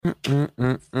AOA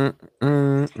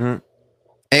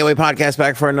podcast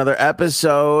back for another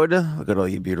episode. Look at all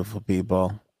you beautiful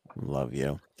people. Love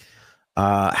you.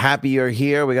 Happy you're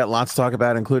here. We got lots to talk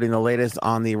about, including the latest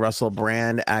on the Russell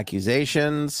Brand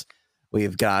accusations.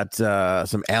 We've got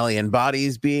some alien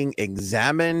bodies being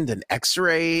examined and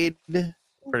x-rayed.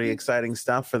 Pretty exciting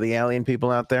stuff for the alien people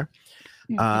out there.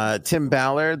 Tim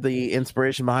Ballard, the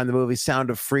inspiration behind the movie Sound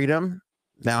of Freedom,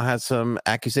 now has some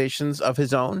accusations of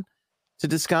his own to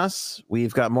discuss.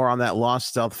 We've got more on that lost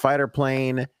stealth fighter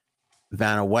plane.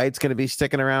 Vanna White's going to be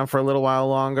sticking around for a little while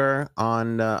longer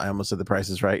on, I almost said the price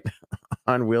is right,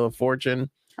 on Wheel of Fortune.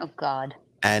 Oh, God.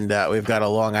 And we've got a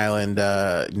Long Island,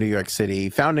 New York City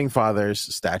Founding Fathers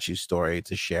statue story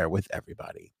to share with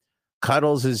everybody.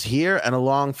 Cuddles is here and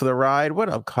along for the ride. What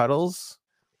up, Cuddles?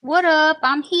 What up?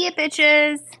 I'm here,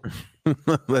 bitches.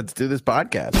 Let's do this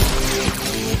podcast.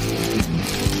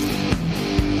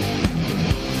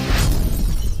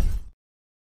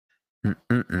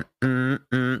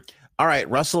 All right,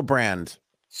 Russell Brand.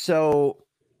 So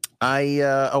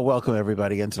I welcome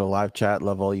everybody into the live chat.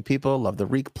 Love all you people. Love the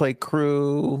replay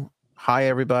crew. Hi,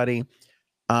 everybody.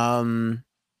 Let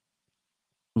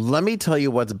me tell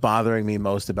you what's bothering me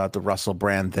most about the Russell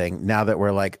Brand thing now that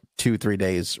we're like 2-3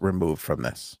 days removed from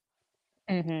this.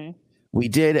 Mm-hmm. We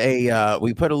did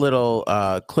we put a little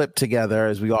clip together,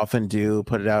 as we often do,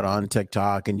 put it out on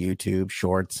TikTok and YouTube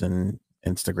Shorts and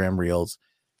Instagram Reels,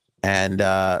 and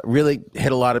really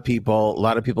hit a lot of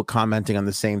people commenting on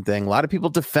the same thing, a lot of people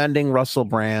defending Russell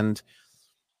Brand,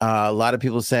 a lot of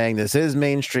people saying this is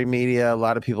mainstream media, a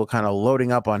lot of people kind of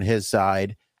loading up on his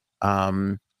side,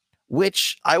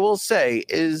 which I will say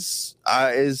is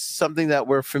something that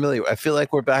we're familiar with. I feel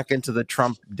like we're back into the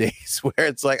Trump days where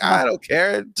it's like, I don't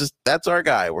care, just that's our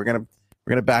guy. We're gonna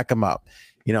back him up.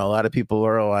 You know, a lot of people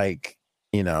are like,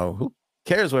 you know, who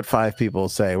cares what 5 people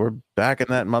say? We're backing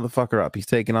that motherfucker up. He's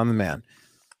taking on the man.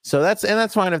 So that's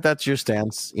fine if that's your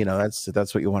stance. You know,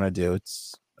 that's what you want to do.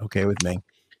 It's okay with me.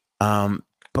 But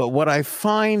what I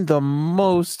find the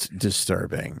most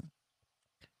disturbing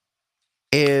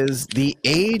is the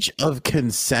age of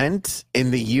consent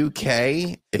in the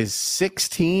UK is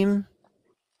 16.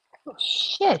 Oh,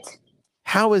 shit.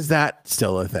 How is that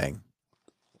still a thing?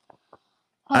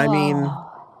 I mean,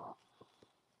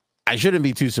 I shouldn't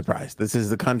be too surprised. This is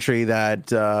the country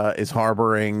that is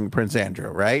harboring Prince Andrew,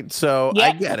 right? So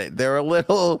I get it. They're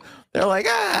like,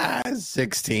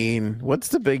 16. What's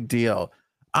the big deal?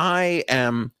 I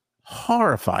am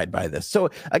horrified by this.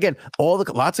 So again,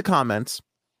 lots of comments.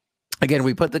 Again,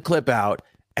 we put the clip out,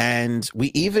 and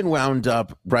we even wound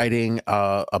up writing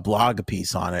a blog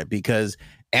piece on it, because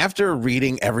after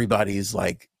reading everybody's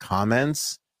like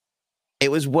comments,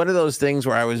 it was one of those things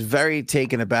where I was very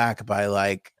taken aback by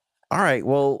like, all right,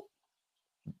 well,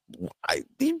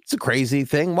 it's a crazy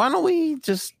thing. Why don't we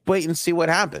just wait and see what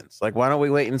happens? Like, why don't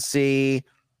we wait and see?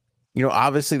 You know,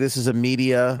 obviously this is a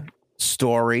media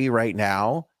story right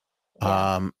now.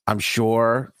 I'm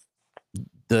sure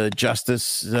the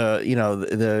Justice,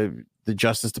 the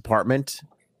Justice Department,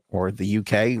 or the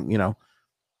UK,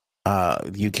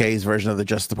 the UK's version of the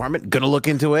Justice Department, going to look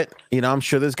into it. You know, I'm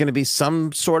sure there's going to be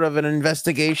some sort of an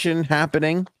investigation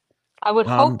happening. I would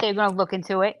hope they're going to look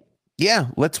into it. Yeah,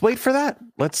 let's wait for that.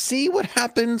 Let's see what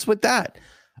happens with that.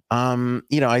 I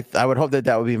would hope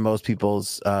that would be most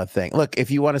people's thing. Look, if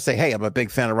you want to say, hey, I'm a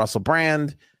big fan of Russell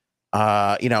Brand,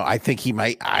 I think he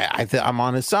might, I'm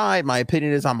on his side. My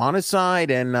opinion is I'm on his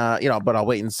side, and, but I'll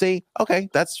wait and see. Okay.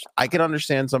 I can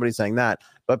understand somebody saying that,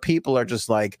 but people are just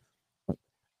like,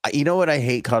 you know what I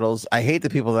hate, Cuddles? I hate the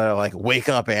people that are like, wake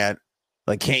up, Aunt.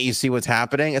 Like, can't you see what's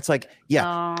happening? It's like,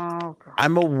 yeah,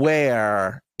 I'm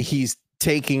aware he's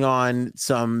taking on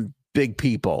some big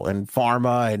people and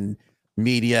pharma and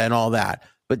media and all that,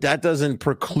 but that doesn't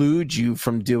preclude you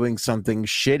from doing something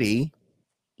shitty.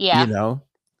 Yeah. You know,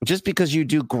 just because you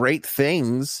do great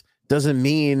things doesn't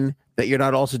mean that you're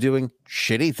not also doing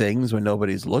shitty things when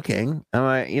nobody's looking.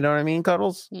 You know what I mean,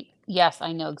 Cuddles? Yes,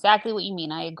 I know exactly what you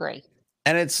mean. I agree.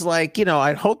 And it's like,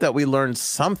 I hope that we learn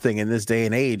something in this day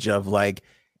and age of like,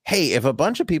 hey, if a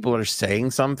bunch of people are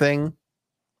saying something,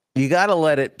 you got to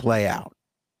let it play out.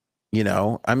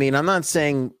 I mean, I'm not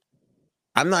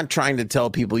trying to tell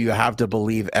people you have to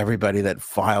believe everybody that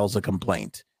files a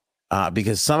complaint,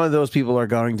 because some of those people are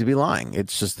going to be lying.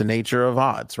 It's just the nature of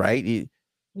odds, right?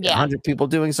 100 people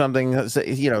doing something,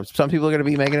 some people are going to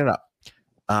be making it up.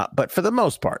 But for the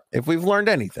most part, if we've learned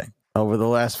anything over the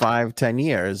last 5-10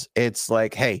 years, it's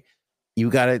like, hey, you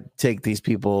got to take these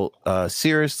people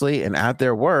seriously and at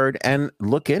their word and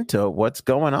look into what's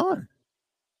going on,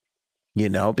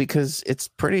 because it's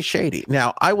pretty shady.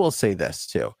 Now, I will say this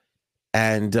too.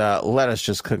 And let us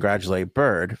just congratulate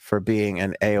Bird for being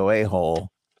an AOA hole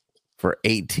for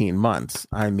 18 months.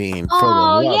 I mean, for the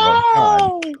love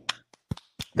of God,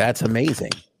 that's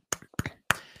amazing.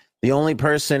 The only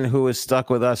person who is stuck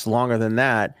with us longer than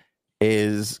that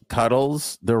is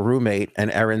Cuddles, the roommate,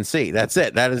 and Erin C. That's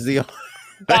it. That is the.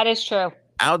 That is true.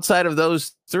 Outside of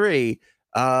those three,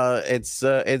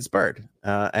 it's Bird,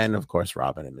 and of course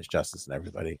Robin and Miss Justice and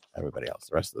everybody else,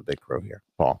 the rest of the big crew here,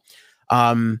 Paul.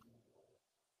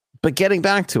 But getting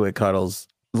back to it, Cuddles,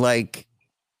 like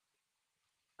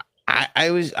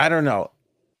I don't know.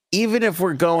 Even if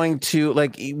we're going to,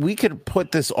 like, we could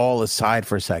put this all aside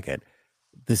for a second.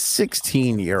 The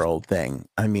 16-year-old thing,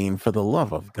 I mean, for the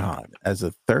love of God, as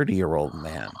a 30-year-old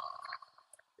man,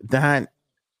 the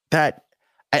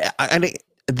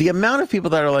amount of people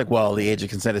that are like, well, the age of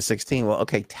consent is 16. Well,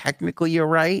 okay, technically you're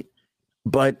right,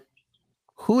 but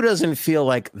who doesn't feel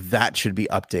like that should be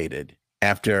updated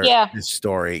after this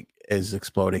story is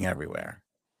exploding everywhere?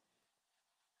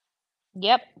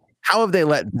 Yep. How have they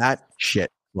let that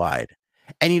shit slide?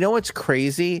 And you know what's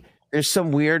crazy? There's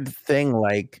some weird thing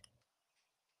like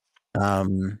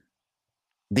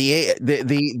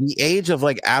the age of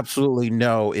like absolutely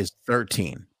no is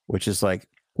 13, which is like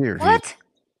weird. What?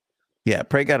 Yeah,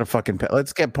 pray got a fucking.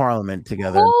 Let's get Parliament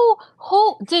together.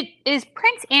 Is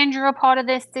Prince Andrew a part of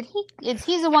this?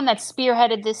 He's the one that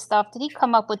spearheaded this stuff? Did he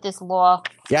come up with this law?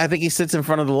 Yeah, I think he sits in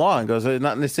front of the law and goes, "There's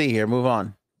nothing to see here. Move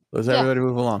on. Let's everybody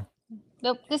move along."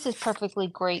 Nope, this is perfectly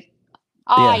great.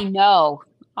 I know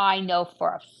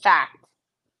for a fact,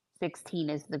 16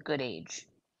 is the good age.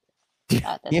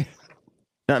 Yeah,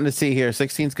 nothing to see here.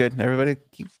 16's good. Everybody,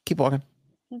 keep walking.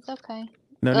 It's okay.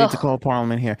 No need to call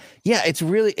Parliament here. Yeah, it's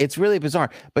really bizarre.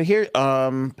 But here,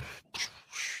 I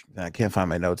can't find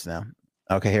my notes now.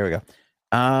 Okay, here we go.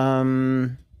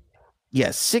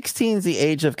 16 is the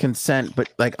age of consent,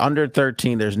 but like under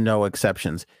 13, there's no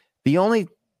exceptions. The only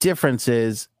difference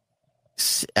is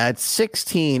at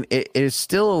 16, it is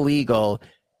still illegal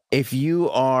if you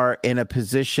are in a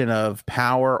position of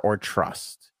power or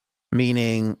trust,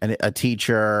 meaning a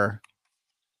teacher,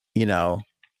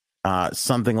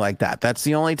 something like that. That's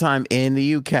the only time in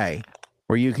the UK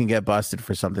where you can get busted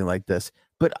for something like this.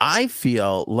 But I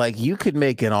feel like you could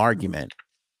make an argument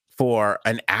for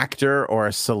an actor or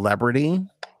a celebrity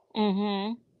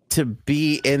to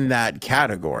be in that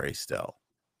category still.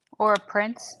 Or a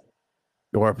prince.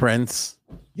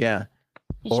 Yeah.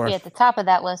 You should be at the top of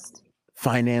that list.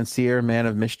 Financier, man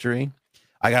of mystery.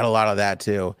 I got a lot of that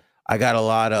too. I got a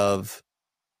lot of,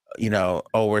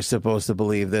 we're supposed to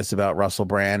believe this about Russell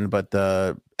Brand, but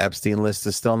the Epstein list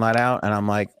is still not out. And I'm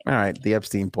like, all right, the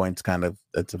Epstein point's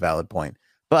it's a valid point.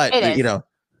 But,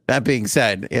 that being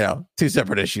said, two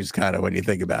separate issues kind of when you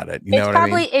think about it. You know what I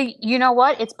mean? You know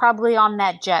what? It's probably on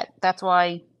that jet. That's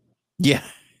why. Yeah.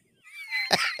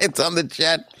 It's on the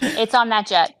jet. It's on that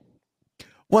jet.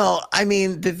 Well, I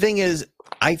mean, the thing is,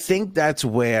 I think that's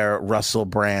where Russell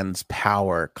Brand's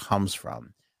power comes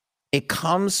from. It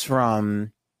comes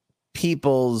from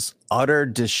people's utter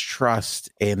distrust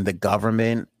in the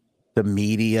government, the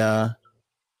media,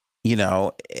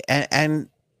 and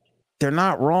they're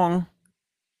not wrong.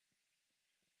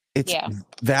 It's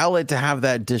valid to have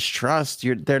that distrust.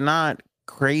 They're not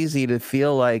crazy to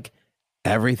feel like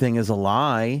everything is a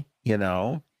lie,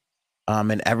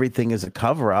 and everything is a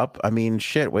cover up. I mean,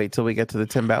 shit, wait till we get to the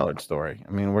Tim Ballard story.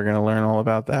 I mean, we're going to learn all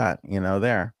about that,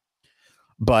 there.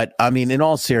 But I mean, in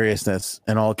all seriousness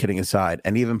and all kidding aside,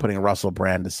 and even putting Russell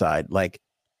Brand aside, like,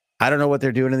 I don't know what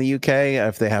they're doing in the UK,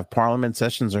 if they have Parliament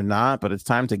sessions or not, but it's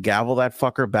time to gavel that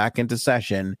fucker back into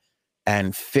session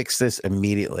and fix this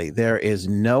immediately. There is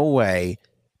no way,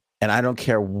 and I don't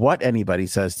care what anybody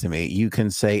says to me, you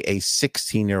can say a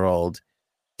 16-year-old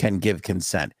can give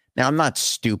consent. Now, I'm not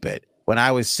stupid. When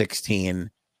I was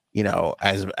 16,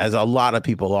 as a lot of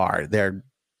people are, they're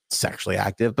sexually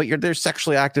active, but they're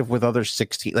sexually active with other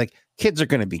 16. Like, kids are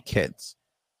going to be kids.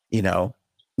 You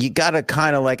got to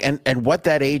kind of like, and what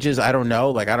that age is, I don't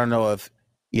know. Like, I don't know if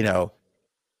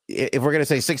we're going to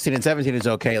say 16 and 17 is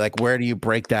okay, like, where do you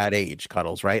break that age,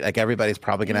 Cuddles, right? Like, everybody's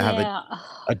probably going to have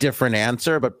a different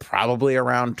answer, but probably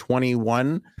around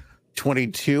 21,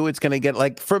 22, it's going to get,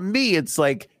 like, for me, it's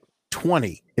like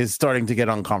 20 is starting to get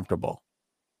uncomfortable,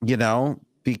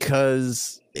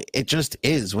 because it just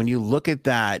is. When you look at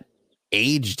that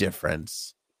age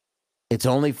difference, it's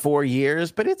only 4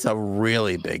 years, but it's a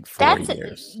really big 4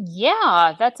 years.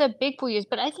 That's a big 4 years,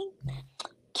 but I think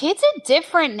kids are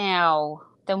different now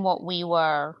than what we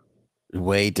were.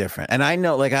 Way different. And I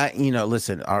know, like,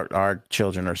 listen, our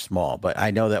children are small, but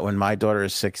I know that when my daughter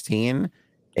is 16,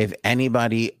 if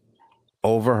anybody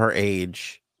over her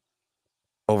age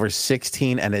over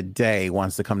 16 and a day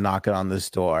wants to come knocking on this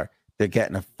door, they're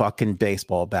getting a fucking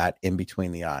baseball bat in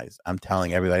between the eyes. I'm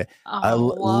telling everybody,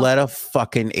 let a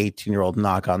fucking 18-year-old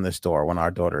knock on this door when our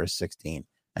daughter is 16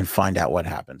 and find out what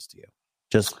happens to you.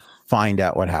 Just find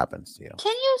out what happens to you.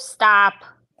 Can you stop?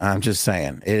 I'm just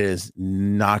saying, it is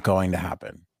not going to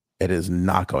happen. It is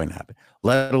not going to happen.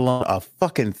 Let alone a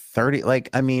fucking 30. Like,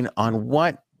 I mean, on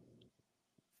what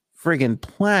friggin'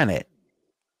 planet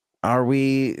are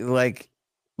we like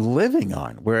living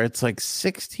on where it's like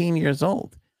 16 years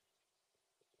old?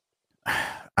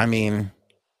 I mean,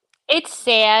 it's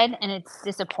sad and it's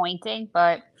disappointing,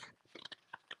 but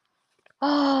what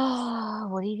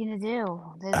are you gonna do?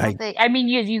 There's nothing. I mean,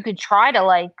 you could try to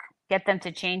like get them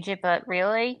to change it, but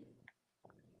really,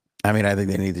 I mean, I think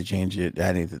they need to change it.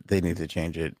 They need to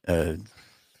change it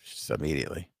just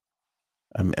immediately.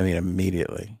 I mean,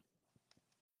 immediately.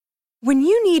 When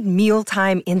you need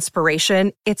mealtime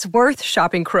inspiration, it's worth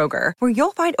shopping Kroger, where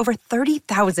you'll find over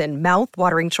 30,000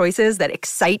 mouth-watering choices that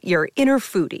excite your inner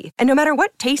foodie. And no matter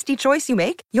what tasty choice you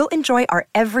make, you'll enjoy our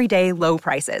everyday low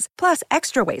prices, plus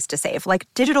extra ways to save, like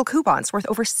digital coupons worth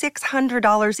over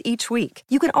 $600 each week.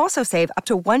 You can also save up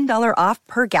to $1 off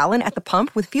per gallon at the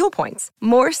pump with fuel points.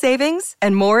 More savings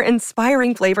and more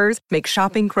inspiring flavors make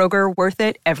shopping Kroger worth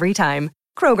it every time.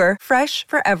 Kroger, fresh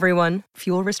for everyone.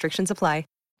 Fuel restrictions apply.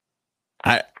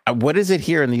 What is it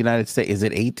here in the United States? Is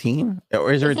it 18?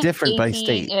 Or is there a different 18, by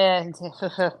state?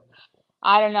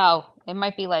 I don't know. It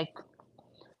might be like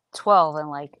 12 in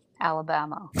like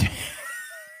Alabama.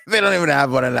 They don't even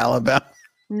have one in Alabama.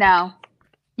 No.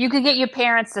 You could get your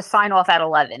parents to sign off at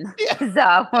 11. Yeah.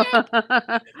 So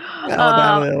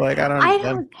Alabama, they're like,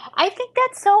 I think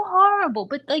that's so horrible.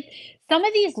 But like some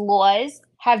of these laws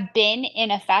have been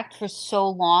in effect for so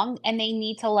long and they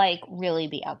need to like really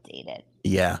be updated.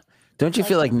 Yeah. Don't you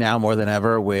feel like now more than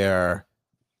ever we're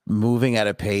moving at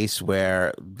a pace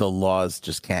where the laws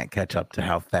just can't catch up to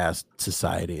how fast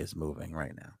society is moving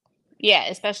right now? Yeah,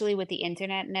 especially with the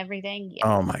internet and everything. Yeah.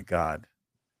 Oh my God.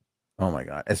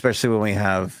 Especially when we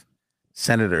have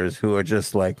senators who are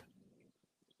just like,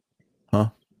 huh?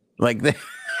 Like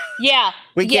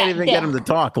we can't even get them to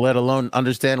talk, let alone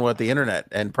understand what the internet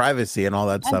and privacy and all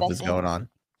that stuff is going on.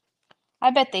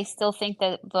 I bet they still think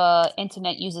that the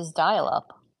internet uses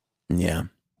dial-up. Yeah.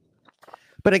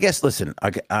 But I guess, listen,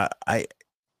 I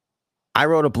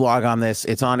wrote a blog on this.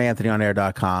 It's on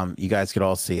anthonyonair.com. You guys could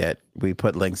all see it. We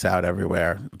put links out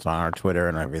everywhere. It's on our Twitter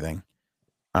and everything.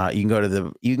 You can go to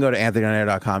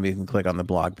anthonyonair.com. You can click on the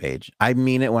blog page. I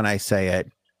mean it when I say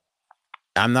it.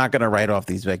 I'm not going to write off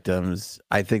these victims.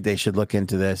 I think they should look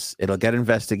into this. It'll get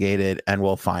investigated and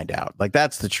we'll find out. Like,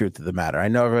 that's the truth of the matter. I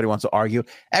know everybody wants to argue.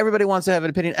 Everybody wants to have an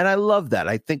opinion. And I love that.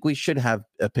 I think we should have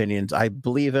opinions. I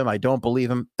believe him. I don't believe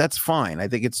him. That's fine. I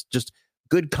think it's just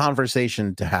good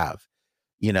conversation to have.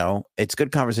 You know, it's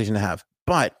good conversation to have.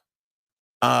 But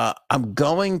I'm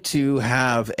going to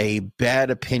have a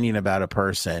bad opinion about a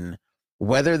person,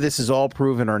 whether this is all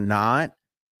proven or not,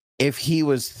 if he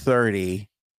was 30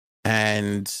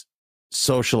 and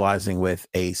socializing with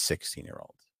a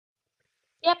 16-year-old.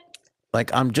 Yep.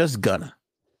 Like, I'm just gonna,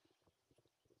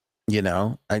 you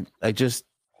know, I just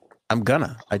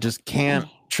can't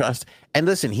trust. And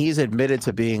listen, he's admitted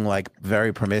to being like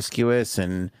very promiscuous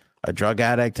and a drug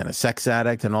addict and a sex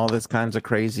addict and all this kinds of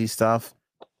crazy stuff.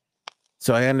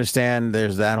 So I understand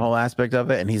there's that whole aspect of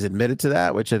it. And he's admitted to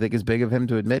that, which I think is big of him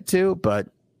to admit to. But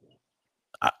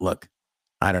look,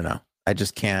 I don't know. I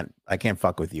can't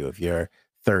fuck with you if you're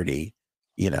 30,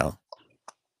 you know.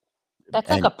 That's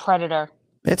like a predator.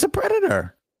 It's a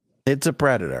predator. It's a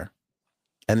predator.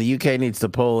 And the UK needs to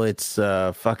pull its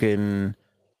fucking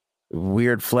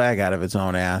weird flag out of its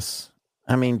own ass.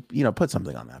 I mean, you know, put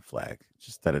something on that flag.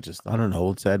 Just that I don't know,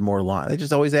 let's add more line. They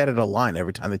just always added a line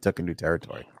every time they took a new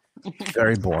territory.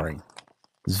 Very boring.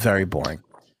 It's very boring.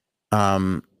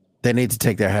 They need to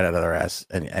take their head out of their ass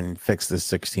and fix this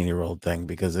 16-year-old thing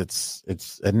because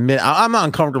I'm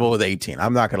uncomfortable with 18.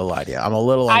 I'm not gonna lie to you. I'm a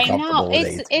little uncomfortable with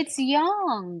 18. It's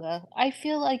young. I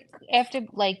feel like after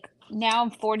like now I'm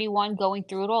 41 going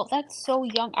through it all. That's so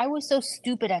young. I was so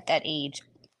stupid at that age.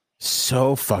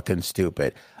 So fucking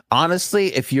stupid.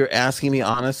 Honestly, if you're asking me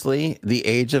honestly, the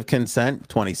age of consent,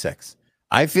 26.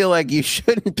 I feel like you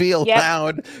shouldn't be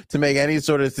allowed to make any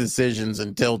sort of decisions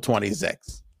until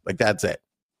 26. Like, that's it.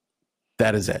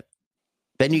 That is it.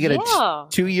 Then you get a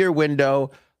 2-year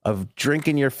window of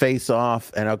drinking your face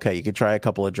off. And okay, you can try a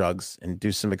couple of drugs and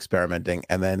do some experimenting.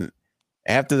 And then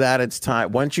after that, it's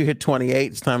time. Once you hit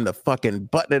 28, it's time to fucking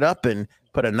button it up and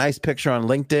put a nice picture on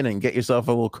LinkedIn and get yourself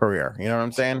a little career. You know what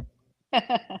I'm saying?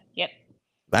 Yep.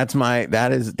 That's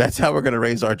how we're going to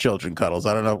raise our children, Cuddles.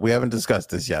 I don't know. We haven't discussed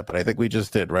this yet, but I think we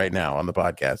just did right now on the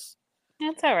podcast.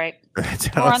 That's all right. That's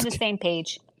We're on the same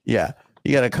page. Yeah.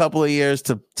 You got a couple of years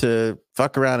to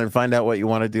fuck around and find out what you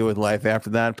want to do with life after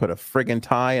that. Put a friggin'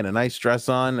 tie and a nice dress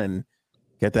on and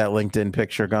get that LinkedIn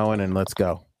picture going and let's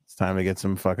go. It's time to get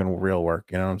some fucking real work.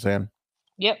 You know what I'm saying?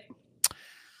 Yep.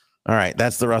 All right.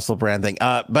 That's the Russell Brand thing.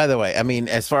 By the way, I mean,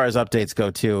 as far as updates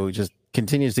go too, just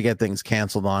continues to get things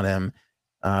canceled on him.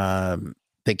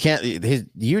 His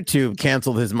YouTube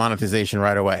canceled his monetization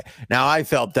right away. Now I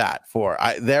felt that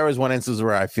there was one instance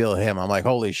where I feel him. I'm like,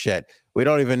 holy shit, we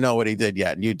don't even know what he did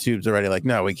yet. And YouTube's already like,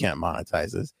 no, we can't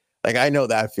monetize this. Like, I know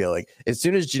that feeling. As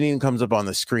soon as Janine comes up on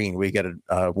the screen, we get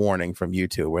a warning from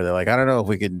YouTube where they're like, I don't know if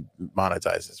we could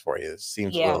monetize this for you. It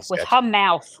seems a little sketchy. With her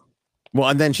mouth. Well,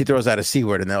 and then she throws out a C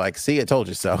word and they're like, see, I told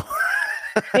you so.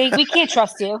 We can't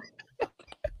trust you.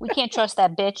 We can't trust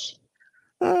that bitch.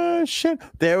 Shit.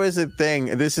 There was a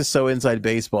thing. This is so inside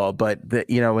baseball, but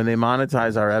when they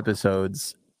monetize our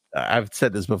episodes, I've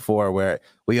said this before, where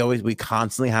we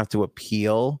constantly have to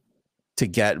appeal to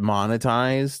get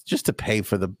monetized just to pay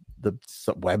for the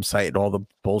website and all the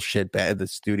bullshit, the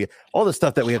studio, all the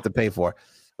stuff that we have to pay for,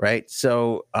 right?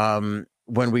 So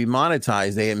when we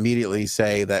monetize, they immediately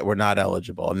say that we're not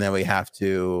eligible, and then we have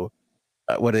to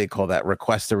what do they call that?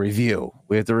 Request a review.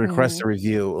 We have to request a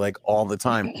review like all the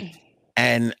time.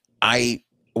 And I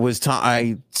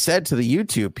said to the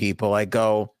YouTube people, I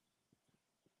go,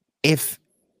 if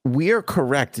we are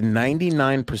correct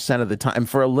 99% of the time,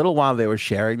 for a little while they were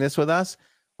sharing this with us,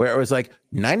 where it was like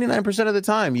 99% of the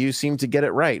time you seem to get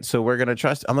it right, so we're going to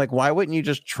trust. I'm like, why wouldn't you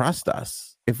just trust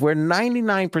us? If we're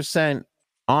 99%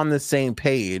 on the same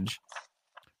page,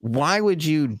 why would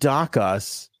you dock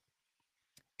us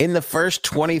in the first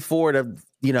 24 to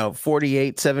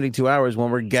 48, 72 hours when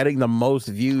we're getting the most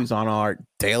views on our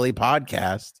daily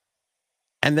podcast,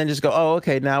 and then just go, oh,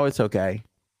 okay, now it's okay?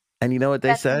 And you know what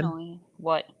they said? Annoying.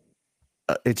 What?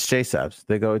 It's JSubs.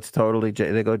 They go, it's totally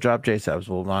they go, drop JSubs,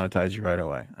 we'll monetize you right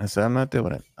away. I said, I'm not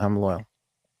doing it. I'm loyal.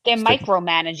 They're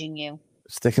micromanaging you.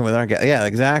 Sticking with our guy. Yeah,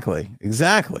 exactly.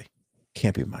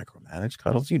 Can't be micromanaged,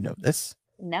 Cuddles. You know this.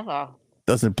 Never.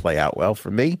 Doesn't play out well for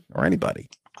me or anybody.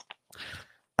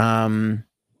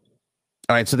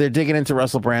 All right, so they're digging into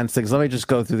Russell Brand's things. Let me just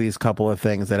go through these couple of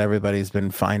things that everybody's been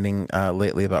finding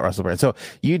lately about Russell Brand. So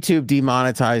YouTube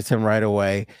demonetized him right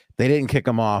away. They didn't kick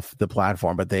him off the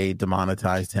platform, but they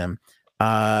demonetized him.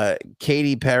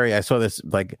 Katy Perry, I saw this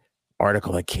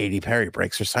article that Katy Perry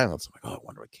breaks her silence. I'm like, oh, I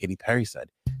wonder what Katy Perry said.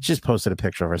 She just posted a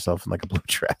picture of herself in a blue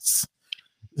dress.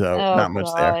 So not much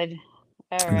there.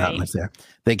 All right. Not much there.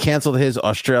 They canceled his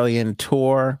Australian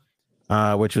tour,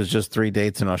 which was just 3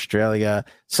 dates in Australia.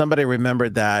 Somebody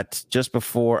remembered that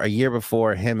a year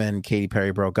before him and Katy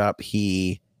Perry broke up,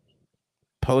 he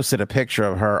posted a picture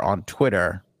of her on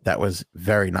Twitter that was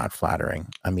very not flattering.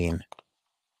 I mean,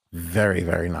 very,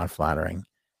 very not flattering.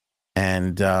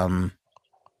 And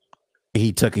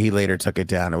he later took it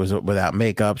down. It was without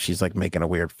makeup. She's making a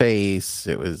weird face.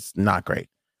 It was not great.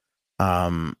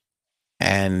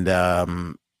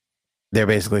 They're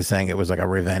basically saying it was a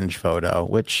revenge photo,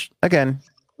 which again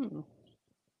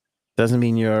doesn't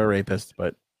mean you're a rapist,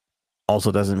 but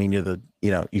also doesn't mean you're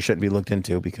you shouldn't be looked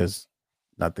into, because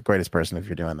not the greatest person if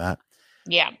you're doing that.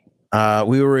 Yeah.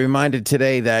 We were reminded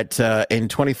today that in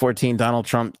 2014, Donald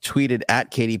Trump tweeted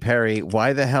at Katy Perry,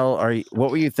 "Why the hell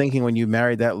what were you thinking when you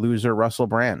married that loser Russell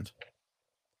Brand?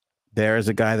 There is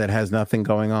a guy that has nothing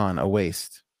going on, a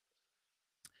waste."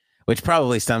 Which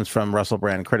probably stems from Russell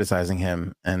Brand criticizing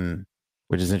him, and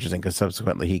which is interesting because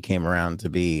subsequently he came around to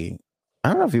be, I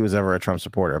don't know if he was ever a Trump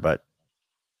supporter, but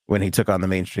when he took on the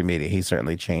mainstream media, he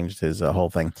certainly changed his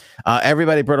whole thing.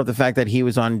 Everybody brought up the fact that he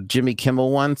was on Jimmy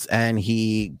Kimmel once and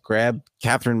he grabbed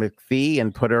Catherine McPhee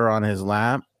and put her on his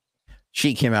lap.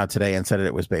 She came out today and said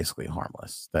it was basically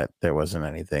harmless, that there wasn't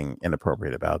anything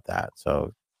inappropriate about that.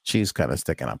 So she's kind of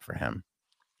sticking up for him.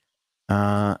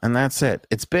 And that's it.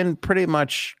 It's been pretty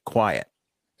much quiet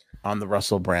on the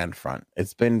Russell Brand front.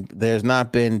 There's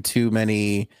not been too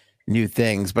many new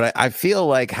things, but I feel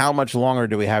like, how much longer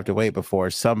do we have to wait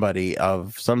before somebody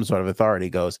of some sort of authority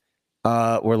goes,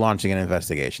 we're launching an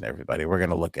investigation, everybody. We're going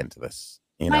to look into this.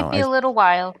 Might be a little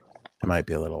while. It might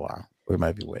be a little while. We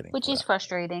might be waiting. Which is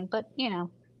frustrating, but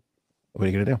What are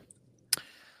you going to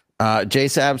do?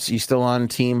 J-Sabs, you still on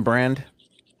Team Brand?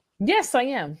 Yes, I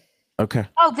am. Okay.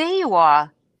 Oh, there you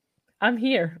are. I'm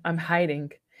here. I'm hiding.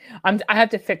 I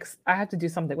have to do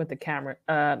something with the camera,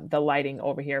 the lighting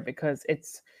over here, because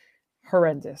it's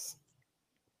horrendous.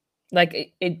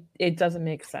 It doesn't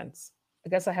make sense. I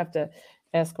guess I have to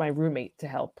ask my roommate to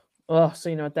help. Oh, so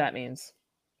you know what that means.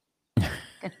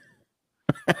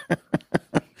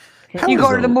 You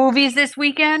go to the movies this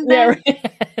weekend? Yeah,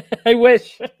 I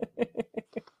wish.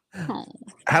 Oh.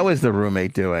 How is the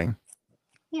roommate doing?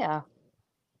 Yeah.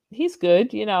 He's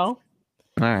good, you know.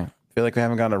 All right. I feel like we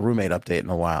haven't gotten a roommate update in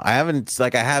a while. I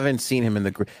haven't seen him in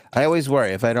the group. I always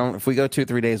worry if we go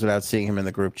 2-3 days without seeing him in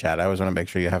the group chat. I always want to make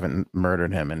sure you haven't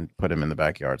murdered him and put him in the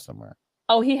backyard somewhere.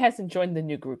 Oh, he hasn't joined the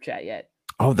new group chat yet.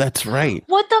 Oh, that's right.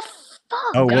 What the fuck?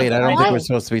 Oh, wait, I don't think we're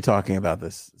supposed to be talking about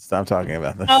this. Stop talking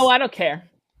about this. Oh, I don't care.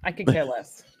 I could care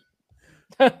less.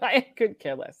 I could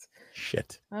care less.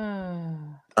 Shit.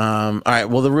 All right.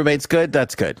 Well, the roommate's good.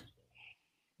 That's good.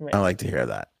 Right. I like to hear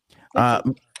that.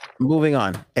 Moving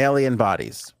on. Alien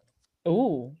bodies.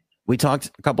 Ooh. We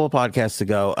talked a couple of podcasts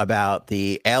ago about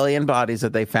the alien bodies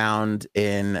that they found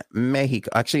in Mexico,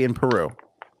 actually in Peru.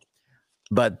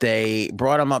 But they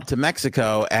brought them up to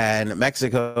Mexico, and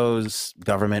Mexico's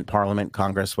government, parliament,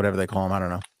 Congress, whatever they call them, I don't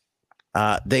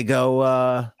know. They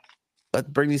go, let's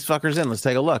bring these fuckers in. Let's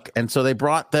take a look. And so they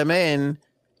brought them in,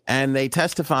 and they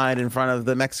testified in front of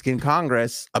the Mexican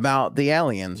Congress about the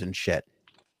aliens and shit.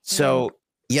 So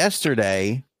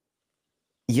yesterday,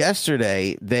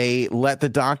 they let the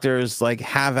doctors like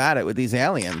have at it with these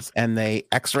aliens, and they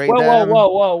X-rayed them.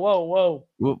 Whoa.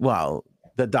 Well,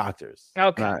 the doctors.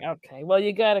 Okay. Well,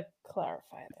 you gotta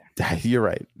clarify there. You're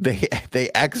right. They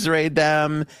X-rayed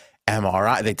them,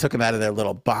 MRI. They took them out of their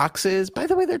little boxes. By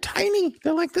the way, they're tiny.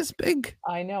 They're like this big.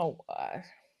 I know.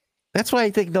 That's why I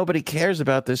think nobody cares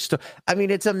about this stuff. I mean,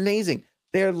 it's amazing.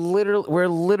 We're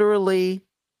literally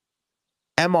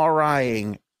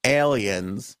MRIing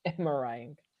aliens.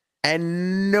 MRIing.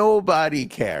 And nobody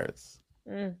cares.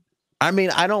 I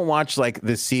mean, I don't watch like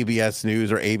the CBS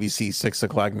News or ABC 6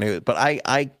 o'clock news, but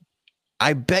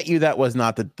I bet you that was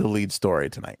not the lead story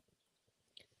tonight.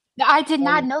 I did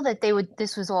not know that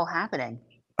this was all happening.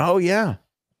 Oh yeah.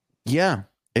 Yeah.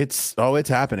 It's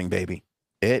happening, baby.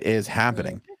 It is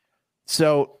happening.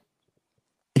 So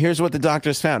here's what the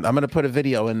doctors found. Let me put a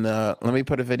video in the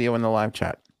live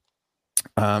chat.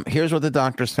 Here's what the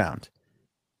doctors found.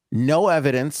 No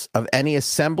evidence of any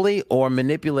assembly or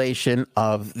manipulation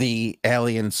of the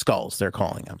alien skulls, they're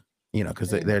calling them, because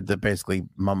they're basically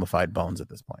mummified bones at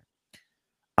this point.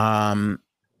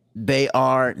 They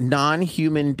are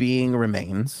non-human being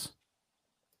remains.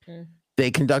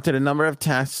 They conducted a number of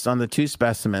tests on the 2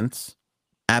 specimens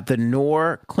at the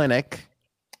Noor Clinic.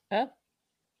 In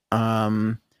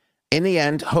the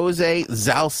end, Jose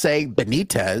Zalce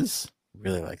Benitez,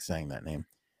 really like saying that name,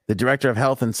 the director of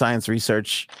Health and Science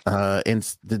Research,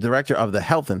 the director of the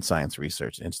Health and Science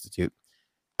Research Institute,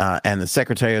 and the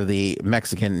secretary of the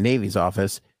Mexican Navy's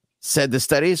office, said the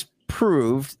studies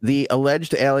proved the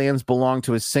alleged aliens belonged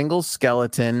to a single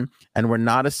skeleton and were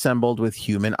not assembled with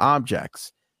human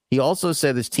objects. He also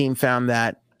said his team found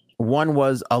that one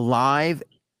was alive,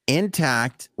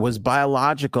 intact, was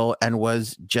biological, and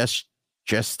was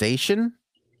gestation,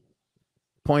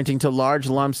 pointing to large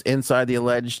lumps inside the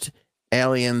alleged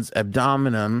alien's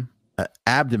abdomen,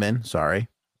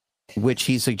 which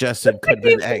he suggested could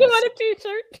be eggs. On a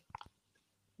t-shirt.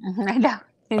 I know.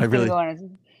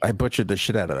 I butchered the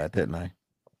shit out of that, didn't I?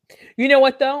 You know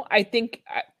what though? I think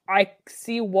I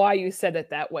see why you said it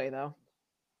that way though.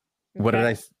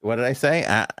 Okay. What did I say?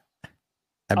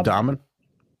 Abdomen?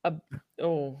 I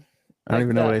don't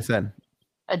even know what I said.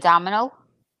 Abdominal?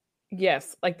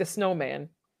 Yes, like the snowman.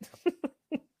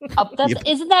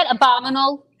 Isn't that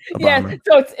abominable? Yeah,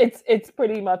 so it's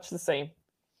pretty much the same.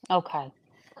 Okay.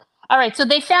 All right, so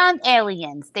they found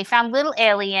aliens. They found little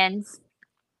aliens,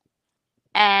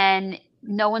 and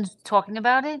no one's talking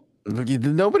about it?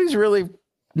 Nobody is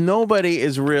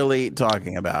really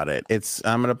talking about it.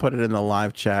 I'm going to put it in the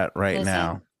live chat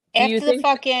now. After the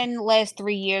fucking last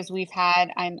 3 years we've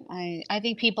had, I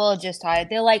think people are just tired.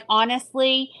 They're like,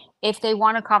 honestly, if they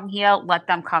want to come here, let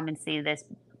them come and see this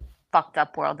fucked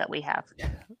up world that we have.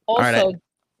 Also,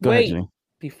 Wait,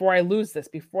 before I lose this,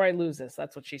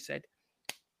 that's what she said.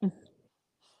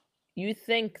 You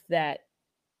think that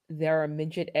there are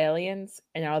midget aliens,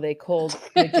 and are they called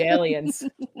midget aliens?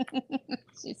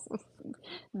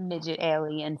 Midget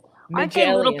aliens. Aren't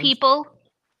they little people?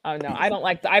 Oh no, I don't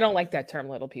like that term,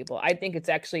 little people. I think it's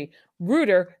actually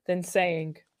ruder than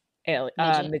saying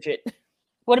midget.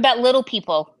 What about little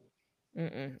people?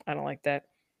 I don't like that.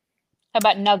 How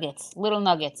about nuggets? Little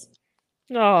nuggets.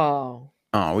 Oh,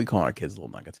 we call our kids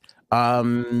little nuggets.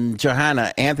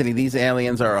 Johanna, Anthony, these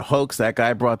aliens are a hoax. That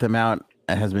guy brought them out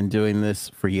and has been doing this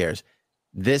for years.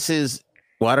 I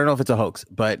don't know if it's a hoax,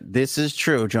 but this is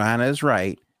true. Johanna is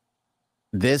right.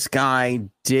 This guy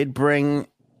did bring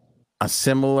a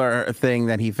similar thing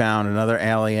that he found, another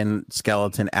alien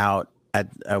skeleton out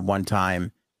at one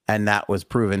time, and that was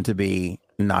proven to be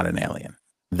not an alien.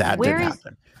 That Where did is-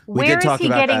 happen. Where is he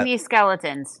getting these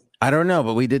skeletons? I don't know,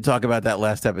 but we did talk about that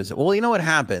last episode. Well, you know what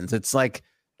happens? It's like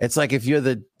if you're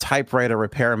the typewriter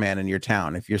repairman in your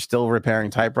town. If you're still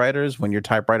repairing typewriters, when your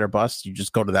typewriter busts, you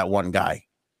just go to that one guy,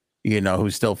 who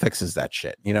still fixes that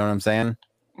shit. You know what I'm saying?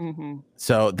 Mm-hmm.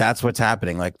 So that's what's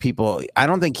happening. Like people, I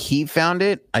don't think he found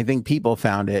it. I think people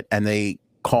found it and they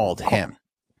called him.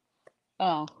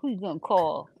 Oh, who you gonna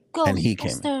call? And he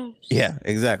came. Yeah,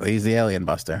 exactly. He's the alien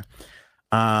buster.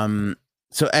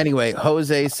 So anyway,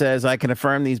 Jose says, I can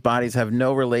affirm these bodies have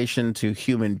no relation to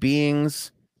human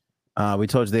beings. We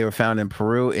told you they were found in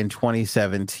Peru in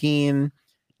 2017.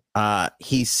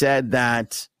 He said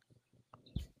that,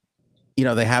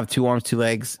 they have 2 arms, 2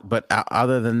 legs, but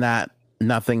other than that,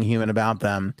 nothing human about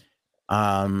them.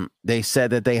 They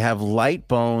said that they have light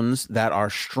bones that are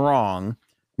strong,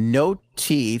 no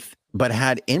teeth, but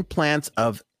had implants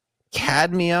of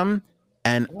cadmium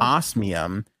and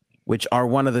osmium, which are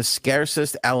one of the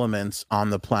scarcest elements on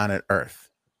the planet Earth.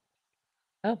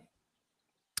 Oh.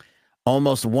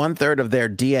 Almost 1/3 of their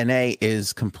DNA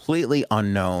is completely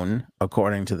unknown,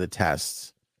 according to the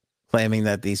tests, claiming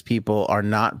that these people are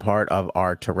not part of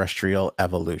our terrestrial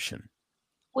evolution.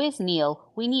 Where's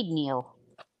Neil? We need Neil.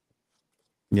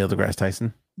 Neil deGrasse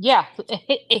Tyson? Yeah,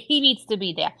 he needs to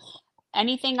be there.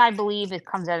 Anything I believe, it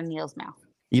comes out of Neil's mouth.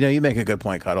 You make a good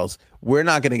point, Cuddles. We're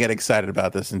not going to get excited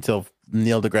about this until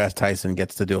Neil deGrasse Tyson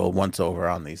gets to do a once-over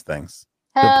on these things.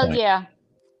 Hell yeah.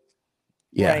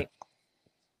 Yeah. Right.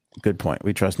 Good point.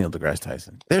 We trust Neil deGrasse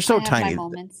Tyson. They're so tiny.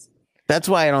 That's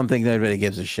why I don't think anybody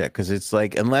gives a shit, because it's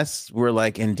like, unless we're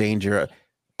like in danger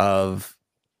of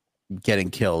getting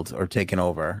killed or taken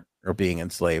over or being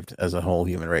enslaved as a whole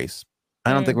human race,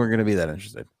 I don't think we're going to be that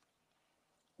interested.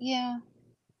 Yeah.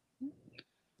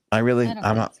 I'm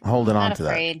holding on to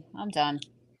that. I'm done.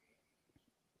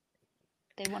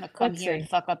 They want to come here and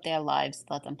fuck up their lives.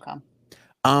 Let them come.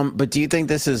 But do you think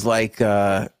this is like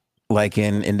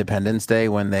in Independence Day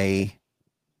when they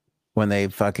had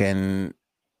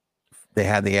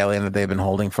the alien that they've been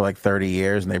holding for like 30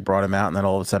 years and they brought him out, and then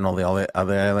all of a sudden all the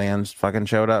other aliens fucking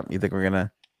showed up? You think we're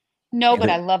gonna? No, but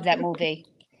I love that movie.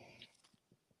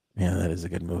 Yeah, that is a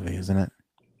good movie, isn't it?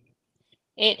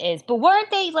 It is. But weren't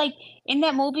they like in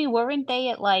that movie? Weren't they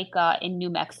at like in New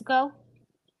Mexico?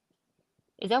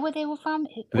 Is that where they were from?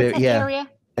 What's that area?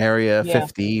 Area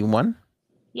 51.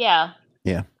 Yeah.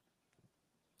 Yeah.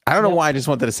 I don't know why I just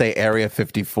wanted to say Area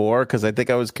 54, because I think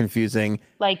I was confusing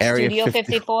like Area Studio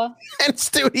 54 and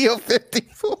Studio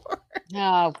 54.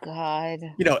 Oh God.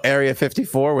 Area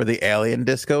 54 where the alien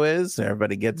disco is.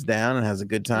 Everybody gets down and has a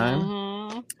good time.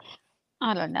 Mm-hmm.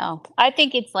 I don't know. I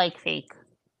think it's like fake.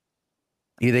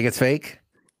 You think it's fake?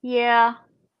 Yeah.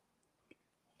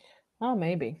 Oh,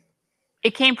 maybe.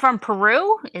 It came from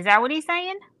Peru? Is that what he's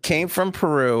saying? Came from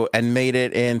Peru and made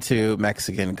it into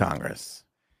Mexican Congress.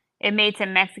 It made to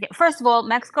Mexican. First of all,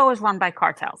 Mexico is run by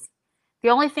cartels. The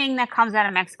only thing that comes out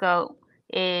of Mexico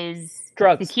is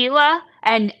drugs, tequila,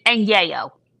 and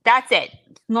yayo. That's it.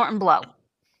 Snort and blow.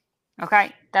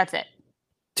 Okay, that's it.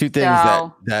 2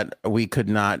 things that we could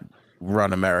not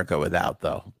run America without,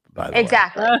 though. By the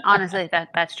exactly. way. Honestly,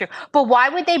 that's true. But why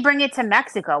would they bring it to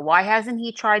Mexico? Why hasn't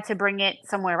he tried to bring it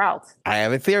somewhere else? I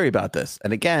have a theory about this.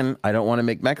 And again, I don't want to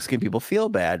make Mexican people feel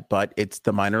bad, but it's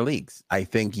the minor leagues. I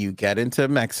think you get into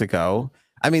Mexico.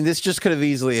 I mean, this just could have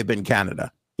easily have been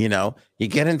Canada. You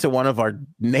get into one of our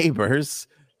neighbors,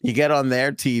 you get on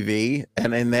their TV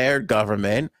and in their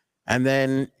government, and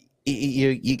then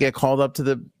you get called up to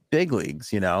the big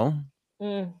leagues,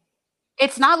 Mm.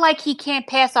 It's not like he can't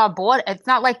pass our border. It's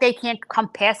not like they can't come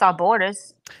past our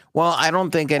borders. Well, I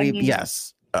don't think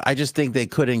yes. I just think they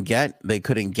couldn't get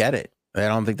it. I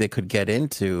don't think they could get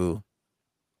into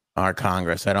our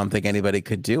Congress. I don't think anybody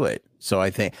could do it. So I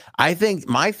think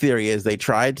my theory is they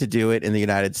tried to do it in the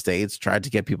United States, tried to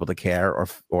get people to care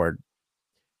or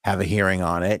have a hearing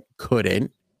on it,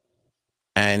 couldn't,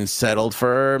 and settled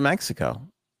for Mexico.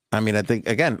 I mean, I think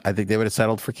they would have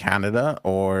settled for Canada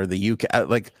or the UK,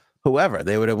 like whoever.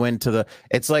 They would have went to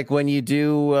it's like when you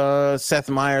do Seth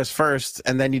Meyers first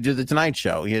and then you do the Tonight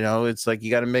Show, it's like you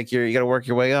got to work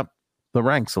your way up the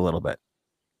ranks a little bit.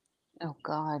 Oh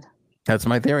God. That's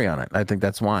my theory on it. I think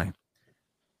that's why.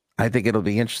 I think it'll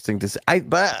be interesting to see.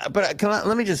 But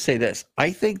let me just say this.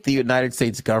 I think the United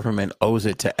States government owes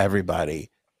it to everybody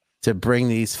to bring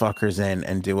these fuckers in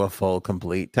and do a full,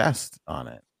 complete test on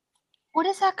it. What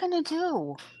is that going to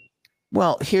do?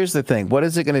 Well, here's the thing. What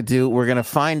is it going to do? We're going to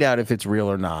find out if it's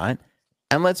real or not.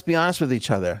 And let's be honest with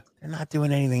each other. They're not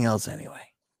doing anything else anyway.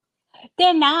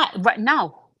 They're not.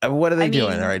 No. What are they I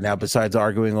doing mean- right now besides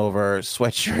arguing over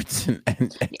sweatshirts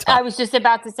and I was just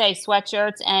about to say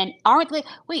sweatshirts, and aren't they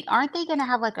going to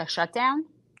have like a shutdown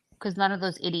because none of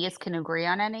those idiots can agree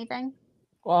on anything?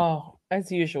 Oh,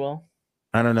 as usual.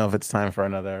 I don't know if it's time for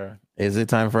another. Is it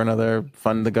time for another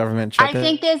fund the government I shutdown?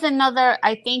 think there's another.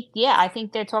 I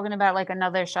think they're talking about like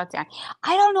another shutdown.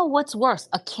 I don't know what's worse,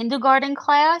 a kindergarten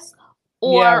class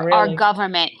or Yeah, our really.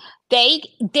 government.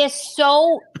 They're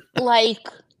so like,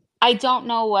 I don't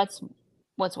know what's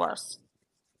worse.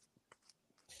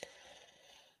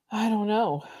 I don't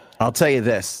know. I'll tell you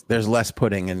this: there's less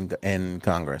pudding in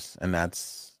Congress, and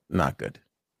that's not good.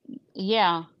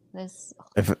 Yeah, this.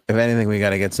 If anything, we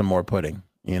got to get some more pudding.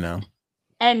 You know.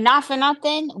 And not for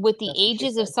nothing, with the That's what she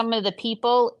ages of said. some of the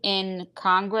people in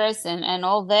Congress and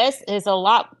all this,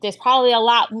 there's probably a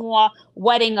lot more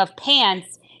wetting of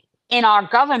pants in our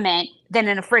government than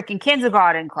in a freaking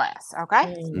kindergarten class.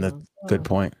 Okay. That's a good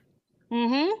point.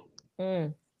 Mm-hmm.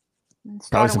 Mm. Probably some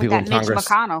Starting with people in that Mitch Congress.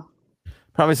 McConnell.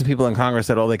 Probably some people in Congress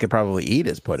that all they could probably eat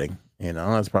is pudding. You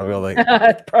know, that's probably all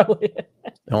That's probably it.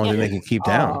 the only thing they can keep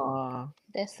down. Aw.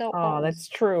 They're so Oh, old. that's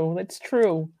true. That's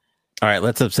true. All right,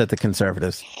 let's upset the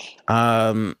conservatives.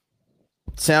 Sound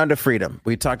of Freedom.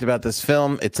 We talked about this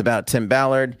film. It's about Tim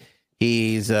Ballard.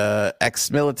 He's a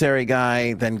ex-military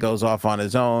guy, then goes off on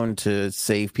his own to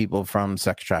save people from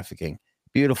sex trafficking.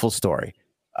 Beautiful story.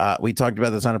 We talked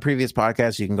about this on a previous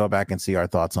podcast. You can go back and see our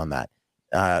thoughts on that.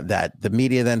 That the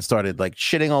media then started like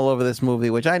shitting all over this movie,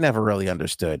 which I never really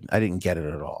understood. I didn't get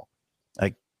it at all.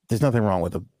 Like, there's nothing wrong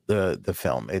with the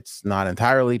film. It's not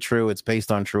entirely true. It's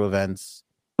based on true events.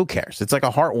 Who cares? It's like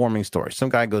a heartwarming story. Some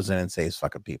guy goes in and saves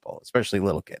fucking people, especially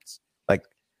little kids. Like,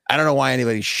 I don't know why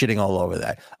anybody's shitting all over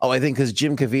that. Oh, I think because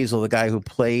Jim Caviezel, the guy who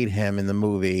played him in the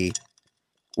movie,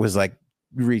 was like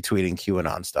retweeting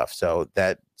QAnon stuff. So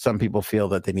that some people feel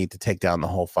that they need to take down the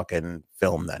whole fucking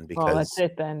film then because Oh, that's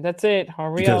it then. That's it.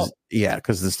 Hurry up.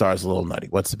 because the star's a little nutty.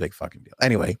 What's the big fucking deal?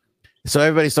 Anyway, so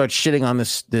everybody starts shitting on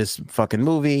this fucking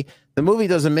movie. The movie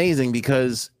does amazing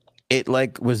because it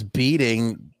like was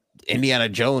beating Indiana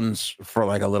Jones for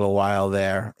like a little while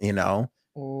there, you know.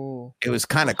 Ooh. It was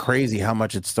kind of crazy how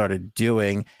much it started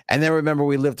doing. And then remember,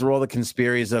 we lived through all the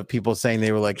conspiracies of people saying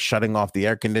they were like shutting off the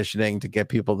air conditioning to get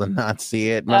people to not see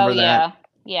it. Remember that?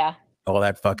 Yeah. All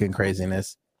that fucking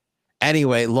craziness.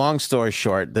 Anyway, long story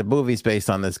short, the movie's based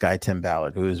on this guy, Tim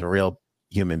Ballard, who is a real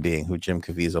human being who Jim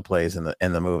Caviezel plays in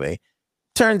the movie.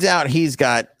 Turns out he's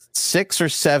got 6 or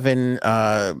 7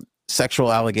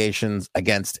 sexual allegations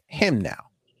against him now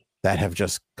that have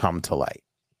just come to light.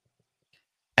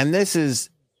 And this is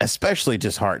especially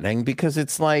disheartening because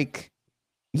it's like,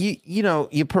 you know,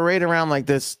 you parade around like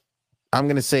this, I'm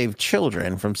going to save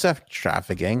children from sex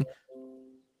trafficking,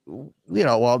 you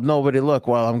know, while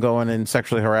I'm going and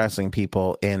sexually harassing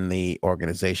people in the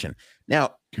organization.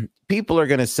 Now, people are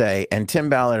going to say, and Tim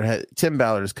Ballard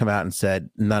has come out and said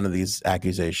none of these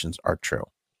accusations are true.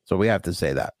 So we have to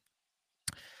say that.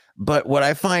 But what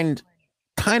I find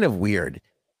kind of weird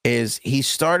is he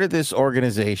started this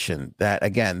organization that,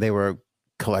 again, they were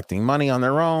collecting money on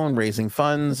their own, raising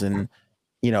funds, and,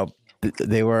 you know,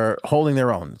 they were holding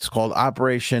their own. It's called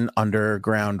Operation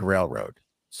Underground Railroad.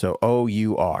 So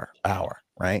OUR,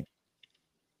 right?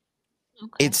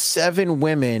 Okay. It's 7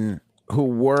 women who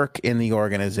work in the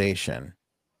organization.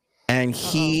 And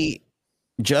he,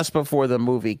 just before the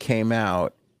movie came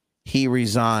out, he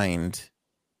resigned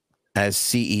as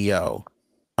CEO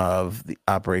of the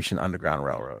Operation Underground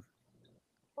Railroad.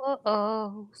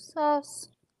 Sus.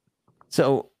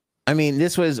 So, I mean,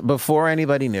 this was before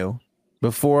anybody knew,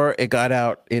 before it got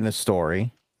out in a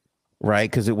story, right?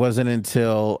 Because it wasn't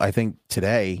until, I think,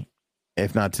 today,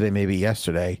 if not today, maybe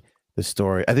yesterday, the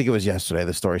story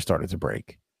started to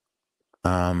break.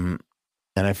 And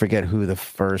I forget who the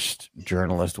first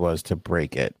journalist was to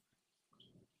break it.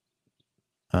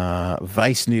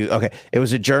 Vice News. Okay. It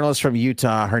was a journalist from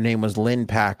Utah. Her name was Lynn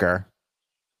Packer.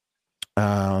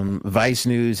 Vice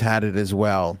News had it as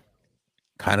well,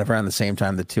 kind of around the same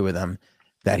time, the two of them,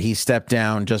 that he stepped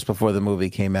down just before the movie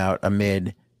came out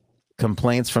amid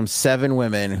complaints from 7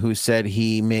 women who said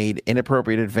he made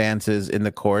inappropriate advances in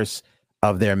the course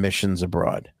of their missions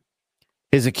abroad.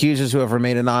 His accusers, who have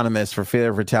remained anonymous for fear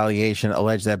of retaliation,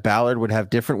 allege that Ballard would have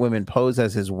different women pose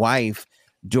as his wife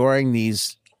during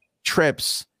these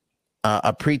trips,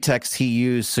 a pretext he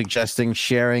used suggesting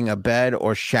sharing a bed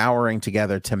or showering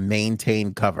together to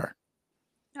maintain cover.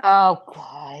 Oh,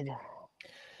 God.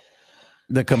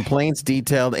 The complaints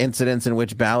detailed incidents in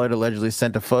which Ballard allegedly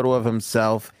sent a photo of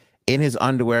himself in his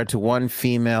underwear to one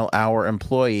female hour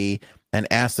employee and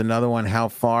asked another one how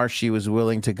far she was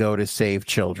willing to go to save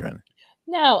children.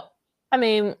 Now, I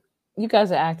mean, You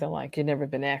guys are acting like you've never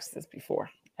been asked this before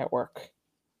at work.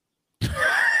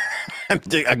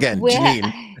 Again,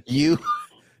 Janine,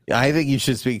 I think you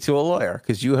should speak to a lawyer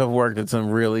because you have worked at some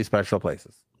really special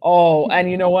places. Oh,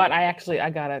 and you know what? I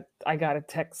gotta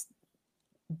text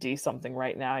D something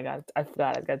right now. I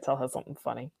gotta tell her something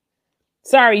funny.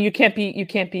 Sorry, you can't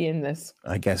be in this.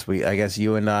 I guess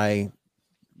you and I,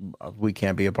 we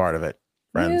can't be a part of it,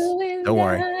 friends. Don't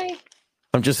worry.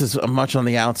 I'm just as much on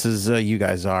the outs as you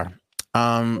guys are.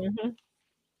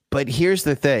 But here's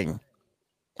the thing.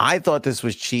 I thought this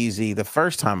was cheesy the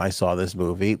first time I saw this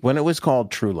movie when it was called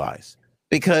True Lies.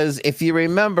 Because if you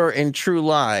remember in True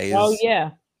Lies. Oh, yeah.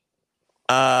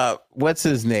 What's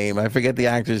his name? I forget the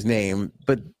actor's name,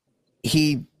 but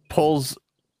he pulls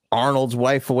Arnold's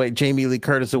wife away, Jamie Lee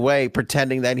Curtis away,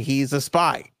 pretending that he's a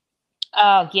spy.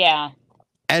 Oh, yeah.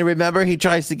 And remember, he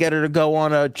tries to get her to go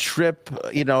on a trip,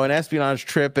 an espionage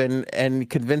trip, and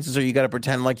convinces her, you got to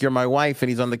pretend like you're my wife. And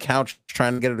he's on the couch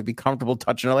trying to get her to be comfortable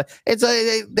touching her. This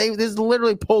is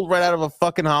literally pulled right out of a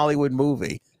fucking Hollywood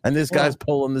movie. And this guy's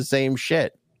pulling the same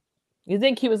shit. You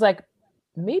think he was like,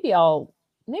 maybe I'll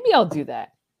do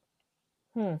that.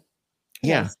 Yeah.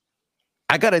 Yes.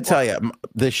 I got to tell you,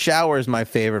 the shower is my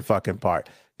favorite fucking part.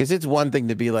 Because it's one thing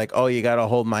to be like, oh, you got to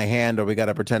hold my hand or we got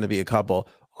to pretend to be a couple.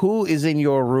 Who is in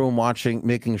your room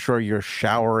making sure you're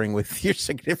showering with your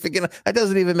significant? That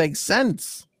doesn't even make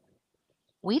sense.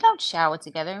 We don't shower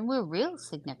together, and we're real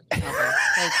significant others.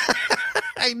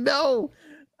 I know.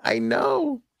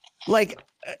 Like,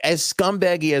 as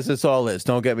scumbaggy as this all is,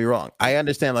 don't get me wrong. I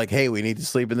understand, like, hey, we need to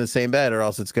sleep in the same bed or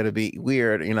else it's going to be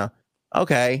weird,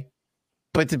 Okay.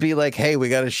 But to be like, hey, we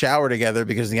got to shower together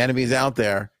because the enemy's out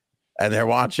there and they're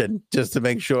watching just to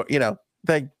make sure,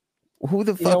 like, who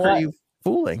the fuck are you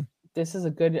fooling? This is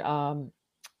a good I'm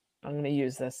going to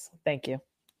use this. Thank you.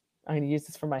 I'm going to use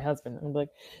this for my husband. I'm like,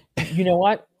 you know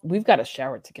what? We've got to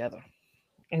shower together.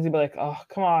 And he'd be like, oh,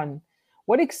 come on.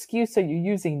 What excuse are you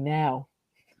using now?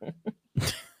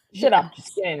 Shut up.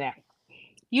 Just get in there.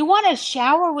 You want to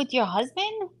shower with your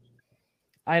husband?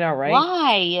 I know,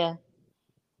 right?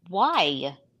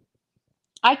 Why?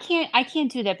 I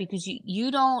can't do that because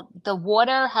you don't. The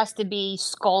water has to be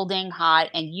scalding hot,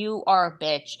 and you are a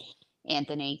bitch,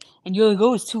 Anthony. And you're like,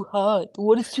 oh, it's too hot. The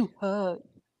water's too hot.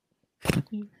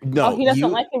 No, he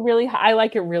doesn't like it really hot. I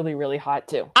like it really, really hot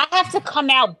too. I have to come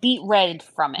out beet red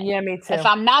from it. Yeah, me too. If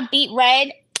I'm not beet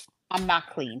red, I'm not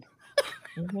clean.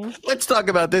 Let's talk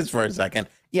about this for a second.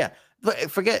 Yeah,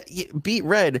 forget beet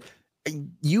red.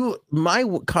 My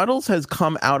Cuddles has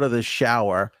come out of the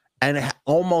shower and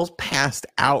almost passed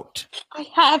out. I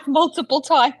have multiple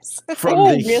times from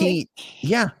the heat.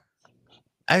 Yeah,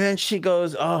 and then she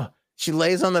goes, she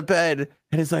lays on the bed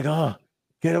and it's like,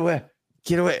 get away,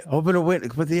 open a window,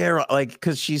 put the air on, like,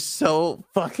 because she's so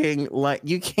fucking like,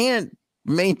 you can't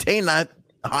maintain that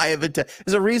high of it.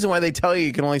 There's a reason why they tell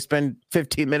you can only spend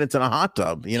 15 minutes in a hot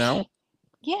tub,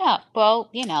 Yeah,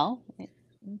 well,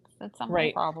 that's not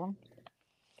my problem.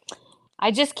 I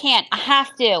just can't. I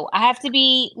have to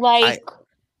be like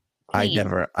clean.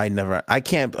 I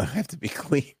can't. I have to be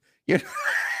clean.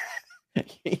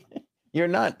 You're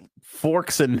not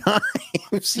forks and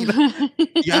knives.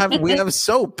 We have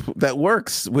soap that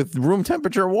works with room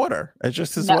temperature water. It's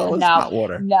just as well as hot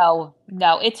water. No,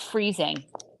 it's freezing.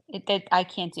 I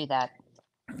can't do that.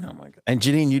 Oh my god! And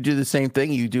Janine, you do the same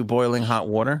thing. You do boiling hot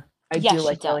water. I do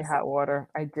like really hot water.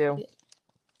 I do.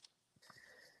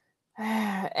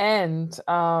 And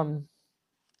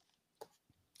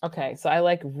okay, so I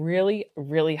like really,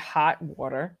 really hot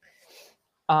water.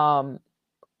 But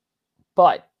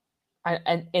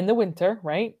and in the winter,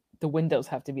 right? The windows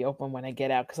have to be open when I get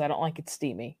out because I don't like it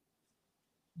steamy.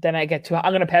 Then I'm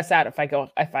gonna pass out if I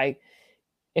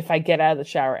get out of the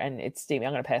shower and it's steamy.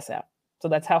 I'm gonna pass out. So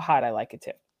that's how hot I like it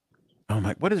too. Oh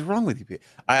my! What is wrong with you?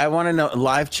 I want to know.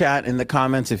 Live chat in the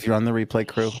comments if you're on the replay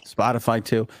crew. Spotify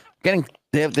too.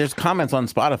 There's comments on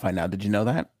Spotify now. Did you know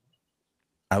that?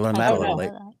 I learned that a little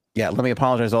late. Yeah, let me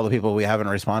apologize to all the people we haven't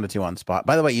responded to on Spot.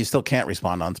 By the way, you still can't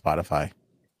respond on Spotify.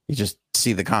 You just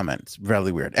see the comments.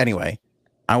 Really weird. Anyway,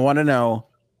 I want to know,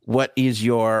 what is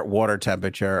your water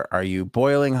temperature? Are you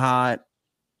boiling hot,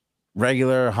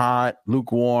 regular hot,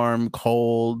 lukewarm,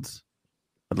 cold?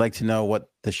 I'd like to know what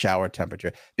the shower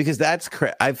temperature, because that's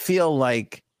I feel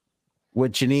like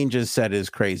what Janine just said is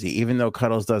crazy, even though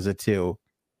Cuddles does it too.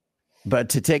 But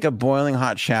to take a boiling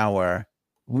hot shower,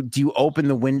 do you open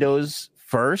the windows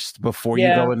first before you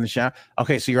go in the shower?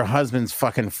 Okay, so your husband's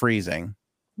fucking freezing.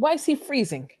 Why is he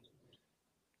freezing?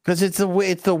 Because it's the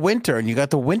winter and you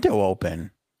got the window open.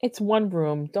 It's one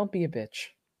room. Don't be a bitch.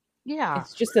 Yeah.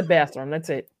 It's just a bathroom. That's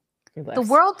it. He The left.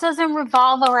 world doesn't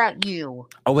revolve around you.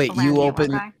 Oh wait,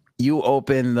 Around you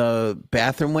open the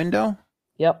bathroom window?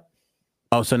 Yep.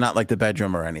 Oh, so not like the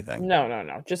bedroom or anything.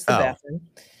 No. Just the Oh.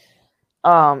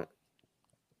 bathroom.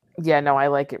 Yeah, no, I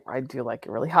like it. I do like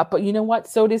it really hot. But you know what?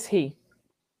 So does he.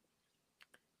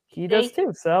 He does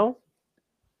too. So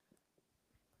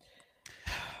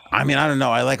I mean, I don't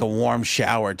know. I like a warm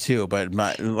shower too, but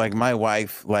my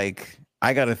wife, like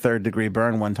I got a 3rd-degree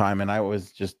burn one time, and I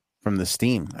was just from the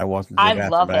steam. I wasn't to the I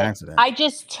bathroom love by it. accident. I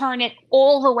just turn it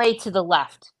all the way to the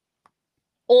left.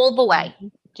 All the way.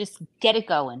 Just get it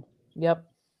going. yep.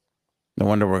 No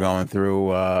wonder we're going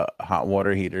through hot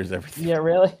water heaters. Everything. Yeah,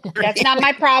 really. That's not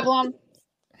my problem.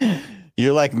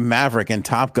 You're like Maverick and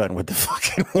Top Gun with the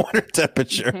fucking water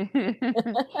temperature.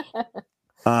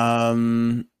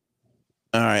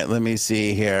 All right, let me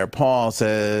see here. Paul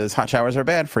says hot showers are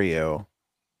bad for you.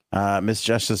 Miss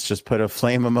Justice just put a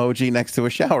flame emoji next to a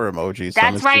shower emoji. So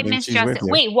That's right, Miss Justice.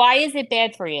 Wait, why is it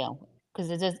bad for you? Because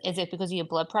is it because of your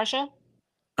blood pressure?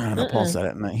 I don't know. Paul said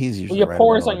it. And he's usually Your right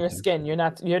pores about on your skin. You're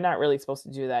not really supposed to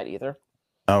do that either.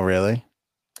 Oh, really?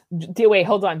 Wait,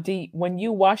 hold on. When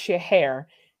you wash your hair,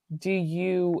 do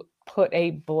you put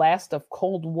a blast of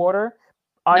cold water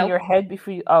on your head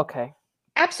before you? Okay.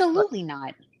 Absolutely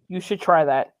not. You should try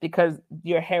that because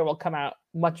your hair will come out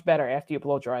much better after you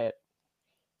blow dry it.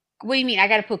 What do you mean? I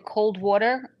got to put cold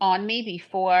water on me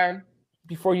before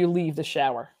you leave the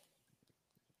shower?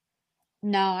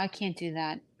 No, I can't do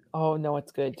that. Oh, no,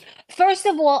 it's good. First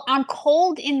of all, I'm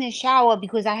cold in the shower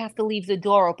because I have to leave the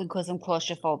door open because I'm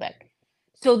claustrophobic.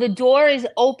 So the door is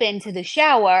open to the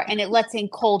shower and it lets in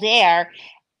cold air.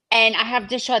 And I have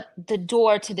to shut the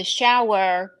door to the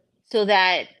shower so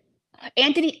that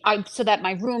so that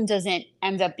my room doesn't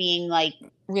end up being like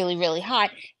really, really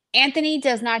hot. Anthony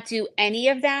does not do any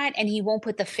of that, and he won't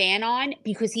put the fan on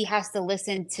because he has to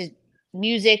listen to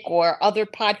music or other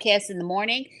podcasts in the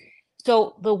morning.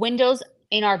 So the windows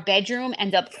in our bedroom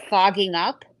end up fogging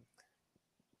up.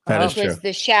 That is because true.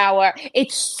 the shower,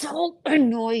 it's so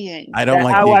annoying. I don't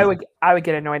like. I would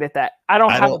get annoyed at that. I don't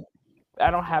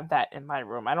have that in my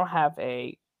room. I don't have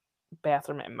a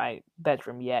bathroom in my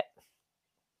bedroom yet.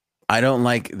 I don't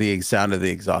like the sound of the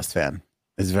exhaust fan.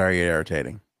 It's very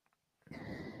irritating.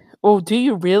 Oh, do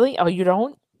you really? Oh, you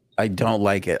don't? I don't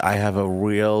like it. I have a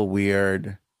real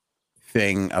weird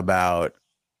thing about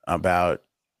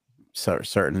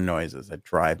certain noises that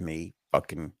drive me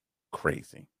fucking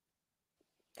crazy.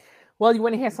 Well, you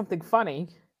want to hear something funny?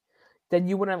 Then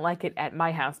you wouldn't like it at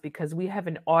my house because we have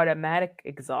an automatic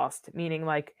exhaust, meaning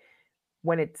like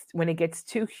when it gets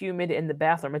too humid in the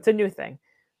bathroom. It's a new thing.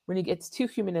 When it gets too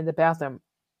humid in the bathroom,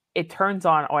 it turns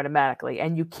on automatically,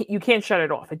 and you can't shut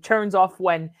it off. It turns off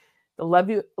when the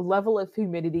level of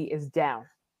humidity is down.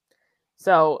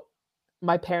 So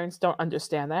my parents don't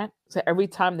understand that. So every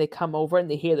time they come over and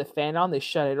they hear the fan on, they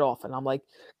shut it off. And I'm like,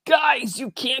 guys,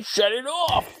 you can't shut it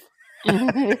off.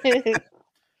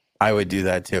 I would do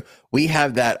that too. We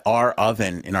have that. Our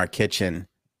oven in our kitchen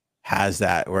has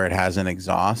that where it has an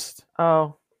exhaust.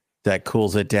 Oh. That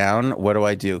cools it down. What do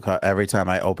I do? Every time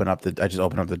I just open up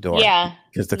the door. Yeah.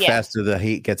 Because the faster the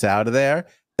heat gets out of there,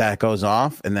 that goes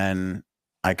off. And then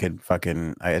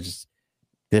there's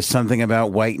something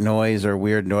about white noise or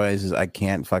weird noises. I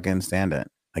can't fucking stand it.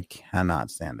 I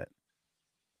cannot stand it.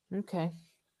 Okay.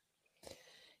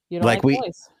 You don't like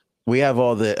noise. We have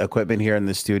all the equipment here in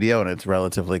the studio and it's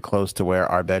relatively close to where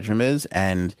our bedroom is.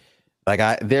 And like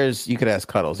you could ask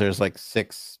Cuddles, there's like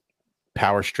 6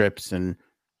 power strips and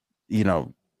there's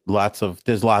lots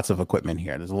of equipment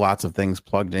here. There's lots of things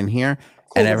plugged in here.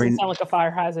 Cool, and doesn't sound like a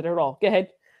fire hazard at all. Go ahead.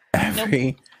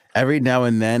 Every now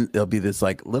and then there'll be this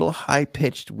like little high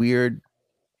pitched weird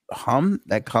hum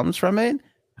that comes from it.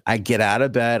 I get out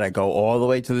of bed. I go all the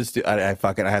way to the studio. I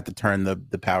have to turn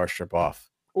the power strip off.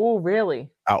 Oh, really?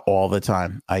 All the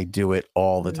time. I do it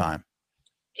all the time.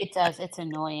 It does. It's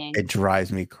annoying. It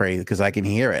drives me crazy because I can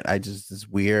hear it.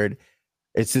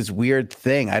 It's this weird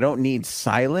thing. I don't need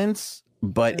silence,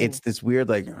 but it's this weird,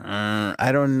 like,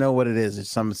 I don't know what it is.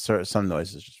 It's some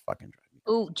noises just fucking drive me.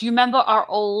 Oh, do you remember our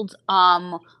old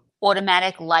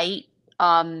automatic light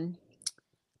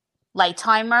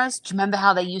timers? Do you remember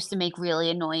how they used to make really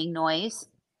annoying noise?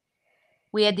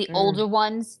 We had the older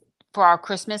ones for our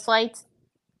Christmas lights.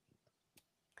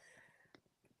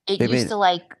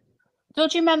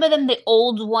 Don't you remember them? The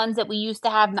old ones that we used to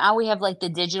have. Now we have like the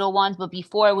digital ones, but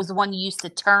before it was the one you used to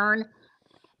turn,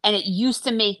 and it used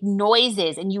to make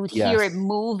noises, and you would hear it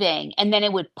moving, and then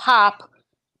it would pop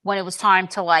when it was time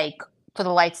to for the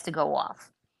lights to go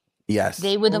off. Yes,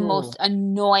 they were the most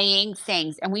annoying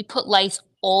things, and we put lights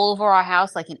all over our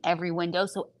house, like in every window.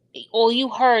 So all you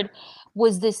heard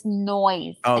was this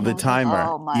noise. Oh, and the I was like, timer.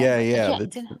 oh my! Yeah.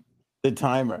 The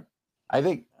timer. I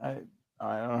think I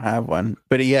don't have one,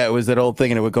 but yeah, it was that old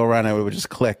thing, and it would go around, and it would just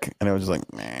click, and it was just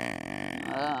like, meh.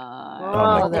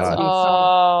 Oh my that would God. be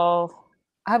Oh,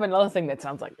 I have another thing that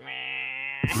sounds like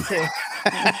too.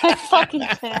 I fucking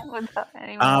can't with that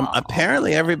anymore.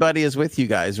 Apparently everybody is with you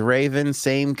guys. Raven,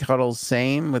 same, Cuddles,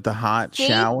 same, with the hot See?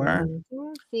 shower.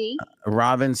 See?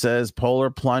 Robin says polar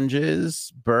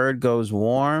plunges. Bird goes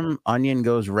warm. Onion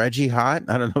goes Reggie hot.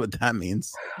 I don't know what that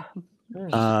means.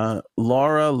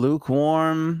 Laura,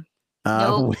 lukewarm.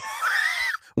 Nope.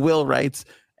 Will writes,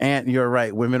 Aunt, you're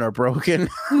right. Women are broken.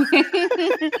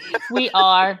 We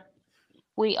are.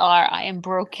 I am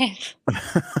broken.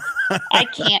 I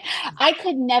can't. I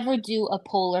could never do a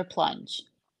polar plunge.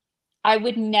 I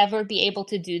would never be able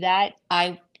to do that.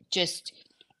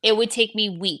 It would take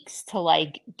me weeks to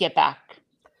like get back.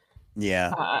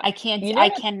 Yeah. I can't. I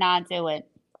cannot do it.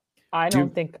 I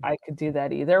don't think I could do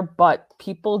that either, but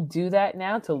people do that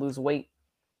now to lose weight.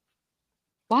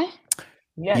 What?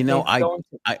 Yeah, you know, go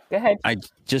ahead. I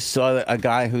just saw a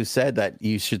guy who said that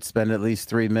you should spend at least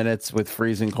 3 minutes with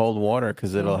freezing cold water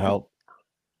because it'll help.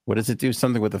 What does it do?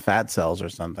 Something with the fat cells or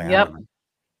something? Yep. I don't know.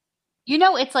 You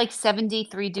know, it's like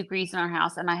 73 degrees in our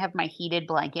house, and I have my heated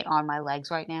blanket on my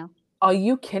legs right now. Are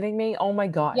you kidding me? Oh my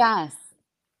God. Yes.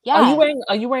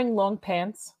 Are you wearing long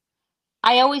pants?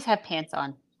 I always have pants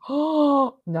on.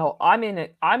 Oh no, I'm in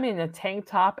a tank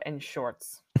top and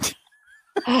shorts.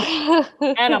 And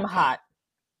I'm hot.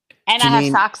 And Janine, I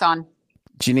have socks on.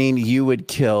 Janine, you would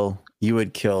kill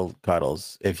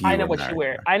Cuddles if you. I know what she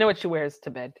wears. I know what she wears to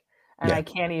bed, and I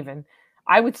can't even.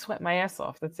 I would sweat my ass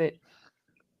off. That's it.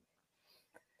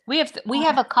 We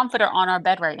have a comforter on our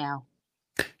bed right now.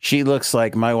 She looks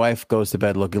like my wife goes to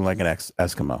bed looking like an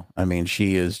Eskimo. I mean,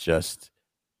 she is just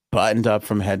buttoned up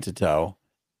from head to toe.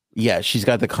 Yeah, she's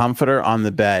got the comforter on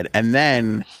the bed, and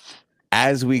then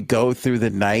as we go through the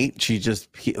night, she just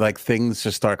like things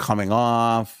just start coming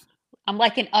off. I'm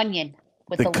like an onion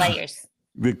with the layers.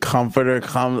 The comforter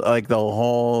comes like the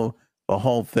whole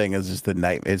thing is just a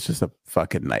nightmare. It's just a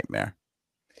fucking nightmare.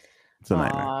 It's a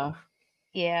nightmare.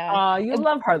 Yeah. You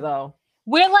love her though.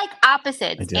 We're like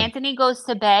opposites. Anthony goes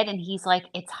to bed and he's like,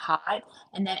 it's hot.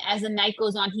 And then as the night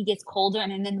goes on, he gets colder.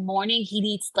 And then in the morning, he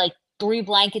needs like 3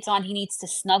 blankets on. He needs to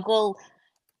snuggle.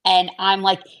 And I'm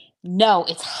like, no,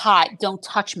 it's hot. Don't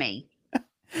touch me.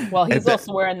 Well, he's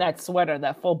also wearing that sweater,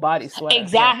 that full body sweater.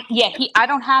 Exactly. Yeah. I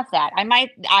don't have that.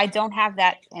 I don't have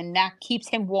that. And that keeps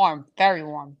him warm, very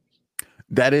warm.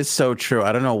 That is so true.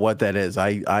 I don't know what that is.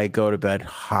 I go to bed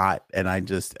hot and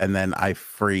then I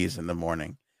freeze in the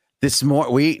morning. This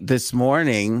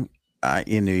morning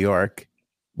in New York,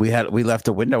 we left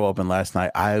a window open last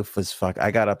night. I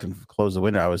got up and closed the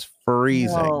window. I was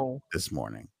freezing this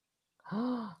morning.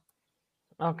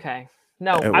 Okay.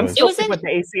 No, I'm still sleeping with the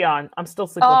AC on. I'm still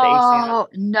sleeping with the AC on. Oh,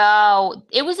 no.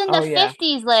 It was in the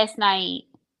 50s last night.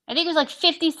 I think it was like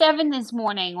 57 this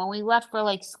morning when we left for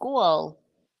like school.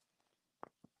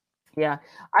 Yeah.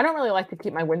 I don't really like to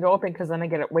keep my window open because then I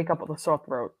wake up with a sore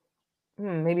throat.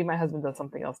 Maybe my husband does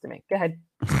something else to me. Go ahead.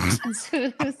 All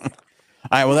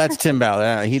right. Well, that's Tim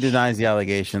Ballard. He denies the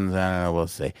allegations. I don't know. We'll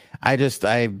see. I have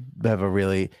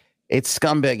it's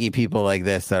scumbaggy people like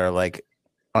this that are like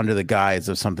under the guise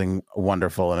of something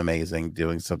wonderful and amazing,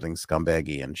 doing something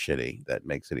scumbaggy and shitty that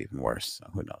makes it even worse. So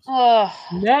who knows? Oh,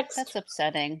 next. That's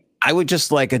upsetting. I would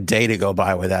just like a day to go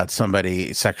by without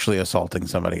somebody sexually assaulting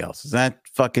somebody else. Is that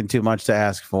fucking too much to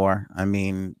ask for? I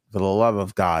mean, for the love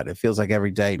of God, it feels like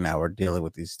every day now we're dealing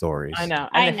with these stories. I know.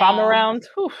 And if I'm around,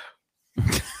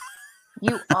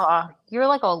 you're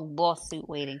like a lawsuit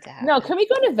waiting to happen. No, can we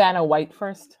go to Vanna White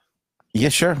first? Yeah,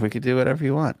 sure. We could do whatever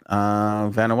you want.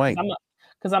 Vanna White.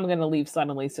 Because I'm going to leave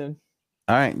suddenly soon.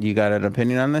 All right. You got an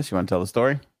opinion on this? You want to tell the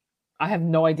story? I have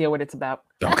no idea what it's about.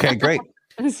 Okay, great.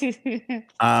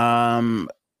 Vanna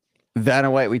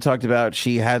White, we talked about,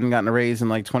 she hadn't gotten a raise in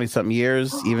like 20 something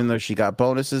years, even though she got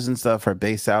bonuses and stuff. Her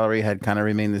base salary had kind of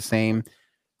remained the same.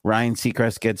 Ryan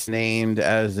Seacrest gets named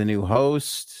as the new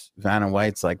host. Vanna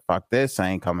White's like, fuck this. I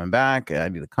ain't coming back. I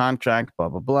need a contract, blah,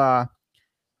 blah, blah.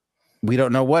 We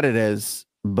don't know what it is,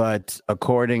 but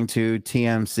according to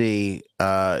TMC,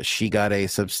 she got a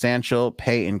substantial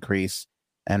pay increase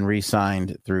and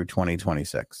re-signed through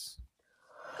 2026.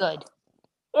 Good.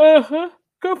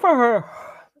 Good for her.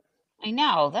 I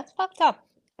know. That's fucked up.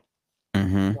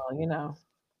 Mm-hmm. Well, you know.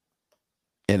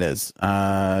 It is.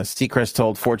 Seacrest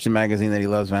told Fortune magazine that he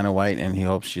loves Vanna White and he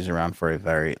hopes she's around for a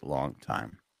very long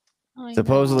time.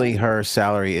 Supposedly her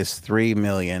salary is $3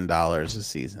 million a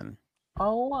season.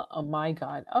 Oh my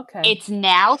God. Okay. It's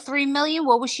now 3 million.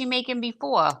 What was she making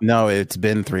before? No, it's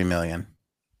been 3 million.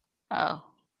 Oh,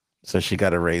 So she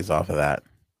got a raise off of that.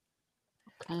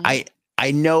 okay.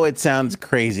 I know it sounds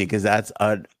crazy because that's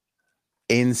an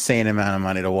insane amount of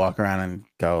money to walk around and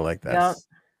go like this. Yeah.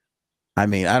 I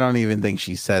mean, I don't even think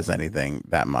she says anything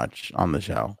that much on the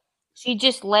show. She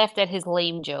just laughed at his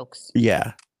lame jokes.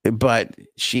 Yeah, but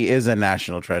she is a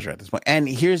national treasure at this point. And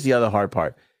here's the other hard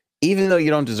part. Even though you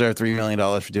don't deserve $3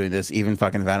 million for doing this, even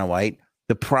fucking Vanna White,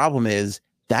 the problem is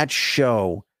that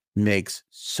show makes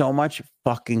so much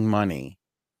fucking money.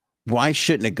 Why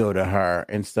shouldn't it go to her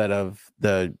instead of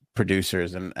the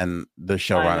producers and the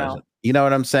showrunners? know. You know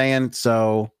what I'm saying?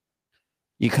 So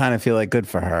you kind of feel like good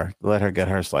for her. Let her get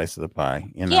her slice of the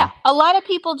pie. You know? Yeah, a lot of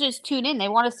people just tune in. They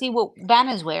want to see what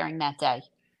Vanna's wearing that day.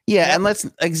 Yeah, Yep. and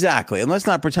let's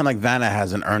not pretend like Vanna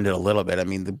hasn't earned it a little bit. I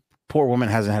mean, the poor woman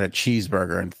hasn't had a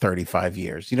cheeseburger in 35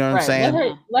 years. You know what I'm Right.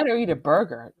 saying? Let her eat a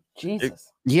burger.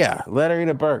 Jesus. Yeah, let her eat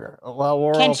a burger. Well,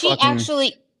 we're Can all she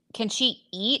fucking... can she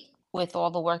eat with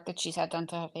all the work that she's had done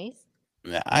to her face?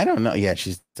 I don't know. Yeah,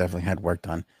 she's definitely had work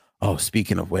done. Oh,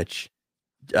 speaking of which,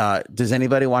 does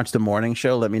anybody watch the morning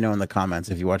show? Let me know in the comments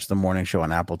if you watch the morning show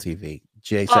on Apple TV.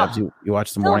 Jay Sabs, you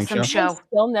watch the morning show? Awesome show. I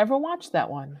still never watched that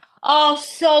one. Oh,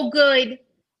 so good.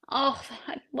 Oh,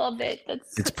 I love it.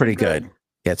 It's pretty good.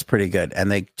 Yeah, it's pretty good.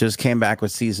 And they just came back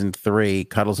with season 3.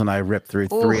 Cuddles and I ripped through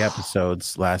 3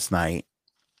 episodes last night.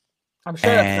 I'm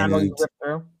sure that's not all you ripped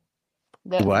through.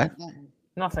 What?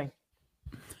 Nothing.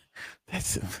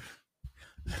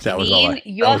 That was all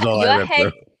I ripped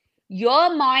through.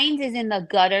 Your mind is in the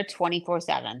gutter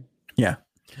 24/7. Yeah.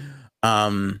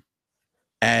 And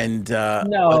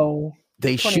no.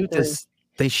 They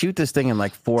 23. shoot this thing in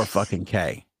like 4 fucking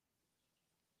K.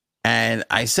 And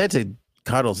I said to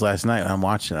Cuddles last night when I'm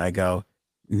watching it, I go,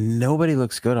 nobody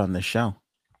looks good on this show.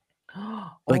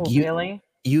 Like really?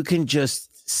 You can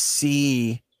just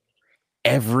see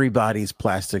everybody's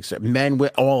plastics, men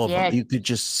with all of them. You could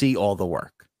just see all the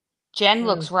work. Jen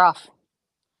looks rough.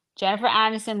 Jennifer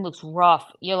Aniston looks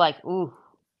rough. You're like, ooh.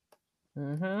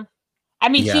 Mm-hmm. I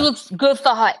mean, she looks good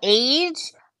for her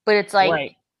age, but it's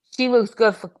like she looks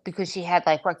good because she had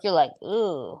like work. You're like,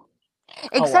 ooh.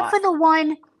 Except for the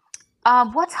one,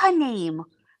 what's her name?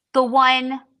 The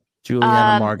one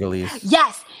Juliana Margulies.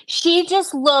 Yes, she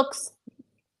just looks.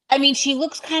 I mean, she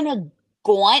looks kind of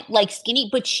gaunt, like skinny,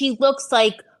 but she looks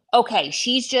like okay.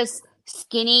 She's just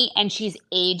skinny and she's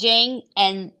aging,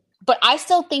 but I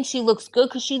still think she looks good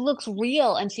because she looks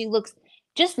real and she looks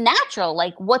just natural.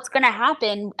 Like what's gonna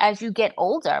happen as you get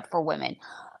older for women.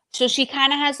 So she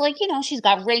kind of has like she's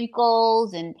got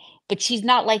wrinkles but she's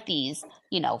not like these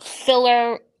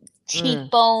filler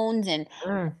cheekbones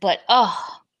but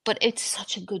it's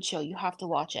such a good show. You have to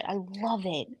watch it. I love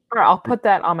it. All right, I'll put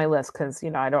that on my list because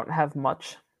I don't have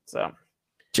much. So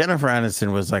Jennifer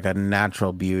Aniston was like a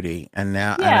natural beauty, and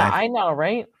now I know,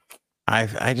 right?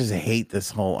 I just hate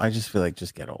this whole. I just feel like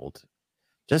just get old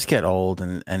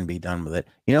and be done with it.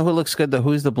 You know who looks good though?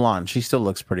 Who's the blonde? She still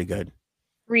looks pretty good.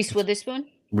 Reese Witherspoon.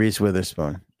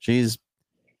 She's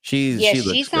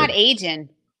not aging.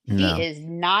 No. She is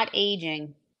not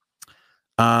aging.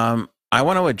 I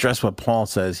want to address what Paul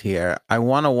says here. I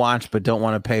want to watch, but don't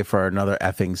want to pay for another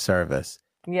effing service.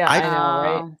 Yeah, I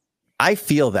know, right? I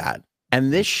feel that.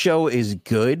 And this show is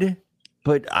good,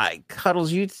 but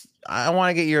Cuddles, I want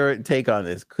to get your take on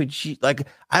this. Could she,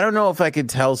 I don't know if I could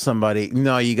tell somebody,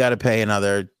 no, you got to pay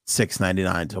another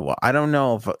 $6.99 to watch. I don't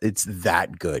know if it's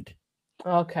that good.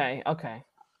 Okay. I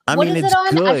what mean, is it's it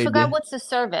on? good. I forgot what's the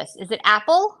service. Is it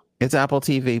Apple? It's Apple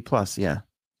TV Plus, yeah.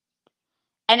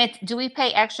 And do we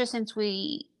pay extra is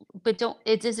it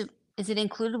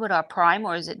included with our Prime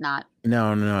or is it not?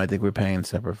 No. I think we're paying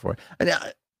separate for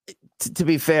it. To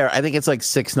be fair, I think it's like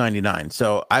 $6.99.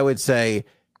 So I would say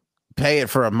pay it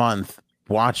for a month.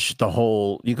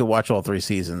 You could watch all 3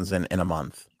 seasons in a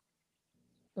month.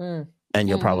 And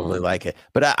you'll probably like it.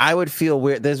 But I would feel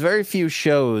weird. There's very few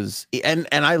shows. And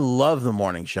I love the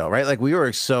morning show, right? Like we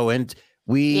were so into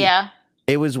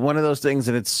it was one of those things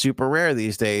that it's super rare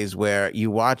these days where you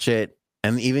watch it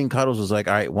and even Cuddles was like,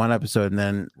 all right, 1 episode and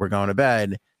then we're going to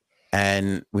bed.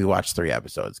 And we watched 3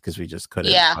 episodes because we just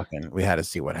couldn't we had to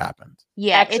see what happened.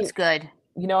 Yeah, actually, it's good.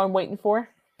 I'm waiting for?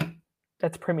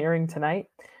 That's premiering tonight.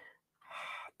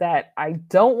 That I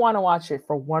don't want to watch it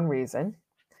for one reason,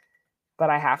 but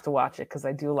I have to watch it because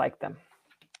I do like them.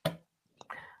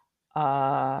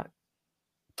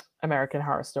 American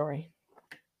Horror Story.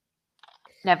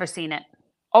 Never seen it.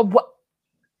 Oh, what?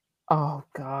 Oh,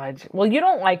 God. Well, you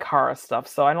don't like horror stuff,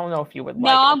 so I don't know if you would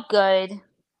like it. No, I'm good.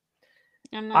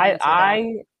 I'm not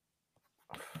I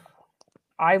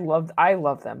I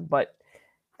love them, but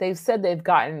they've said they've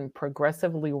gotten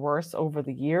progressively worse over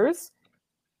the years.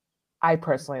 I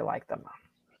personally like them.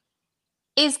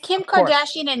 Is Kim Of course.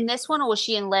 Kardashian in this one, or was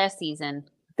she in last season?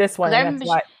 This one, I that's remember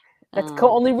why. That's the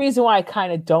only reason why I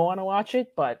kind of don't want to watch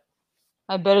it, but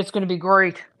I bet it's going to be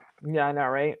great. yeah, I know,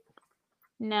 right?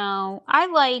 No, I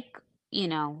like,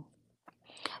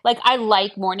 I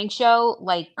like morning show,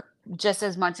 like just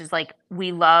as much as like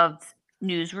we loved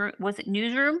Newsroom. Was it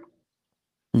Newsroom?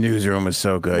 Newsroom was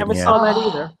so good. Never yeah. saw that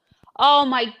either. Oh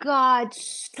my God,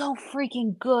 so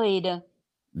freaking good.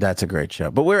 That's a great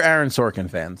show. But we're Aaron Sorkin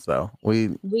fans, though.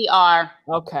 We are.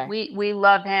 Okay. We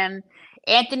love him.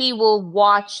 Anthony will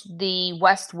watch the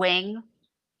West Wing,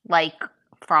 like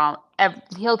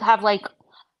he'll have like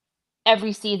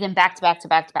every season back to back to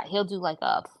back to back. He'll do like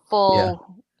a full. Yeah.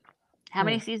 How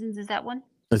many seasons is that one?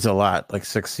 It's a lot, like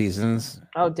 6 seasons.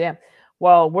 Oh damn.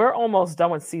 Well, we're almost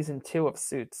done with season 2 of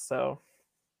Suits, so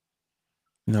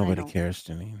Nobody cares,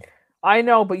 Janine. I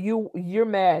know, but you're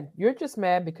mad. You're just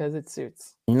mad because it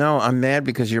Suits. No, I'm mad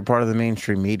because you're part of the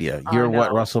mainstream media. You're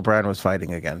what Russell Brand was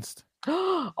fighting against.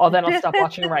 Oh, then I'll stop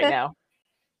watching right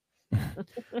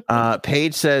now.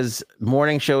 Paige says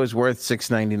morning show is worth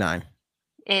 $6.99.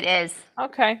 It is.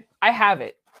 Okay, I have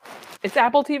it. It's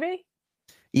Apple TV.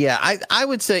 Yeah, I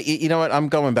would say, you know what? I'm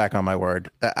going back on my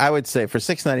word. I would say for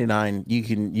 $6.99,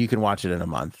 you can watch it in a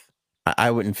month.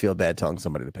 I wouldn't feel bad telling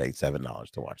somebody to pay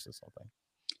 $7 to watch this whole thing.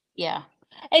 Yeah.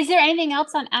 Is there anything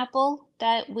else on Apple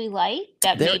that we like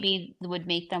that maybe would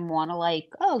make them want to like,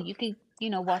 oh, you could,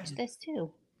 watch this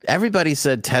too? Everybody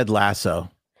said Ted Lasso.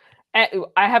 I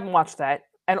haven't watched that.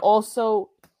 And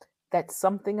also that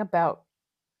something about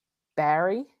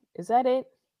Barry. Is that it?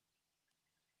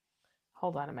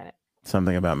 Hold on a minute.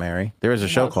 Something about Mary. There is a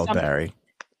show called Barry.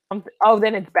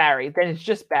 Then it's Barry. Then it's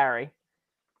just Barry.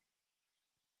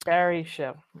 Barry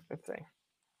show. Let's see.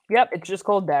 Yep, it's just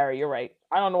called Barry. You're right.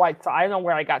 I don't know why. I don't know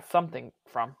where I got something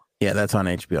from. Yeah, that's on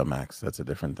HBO Max. That's a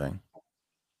different thing.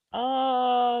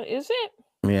 Is it?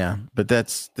 Yeah, but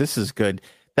this is good.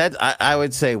 That I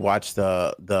would say watch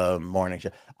the morning show.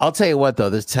 I'll tell you what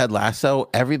though, this Ted Lasso,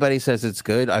 everybody says it's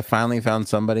good. I finally found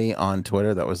somebody on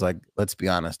Twitter that was like, let's be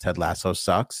honest, Ted Lasso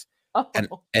sucks. Oh. And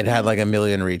it had like 1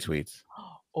 million retweets.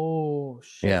 Oh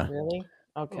shit! Yeah. Really?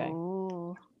 Okay.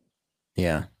 Ooh.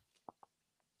 Yeah.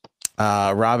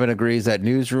 Robin agrees that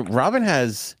Newsroom. Robin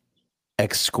has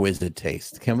exquisite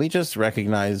taste. Can we just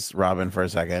recognize Robin for a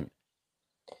second?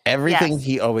 Everything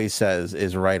he always says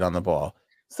is right on the ball.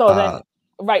 So then,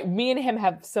 right, me and him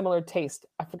have similar taste.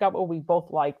 I forgot what we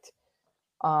both liked.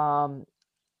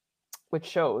 With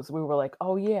shows, we were like,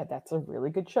 "Oh yeah, that's a really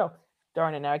good show."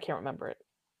 Darn it, now I can't remember it.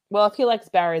 Well, if he likes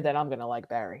Barry, then I'm gonna like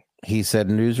Barry. He said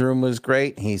Newsroom was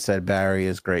great. He said Barry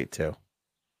is great too.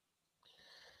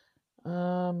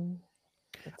 I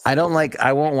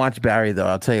won't watch Barry though.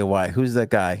 I'll tell you why. Who's that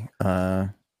guy?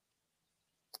 Bill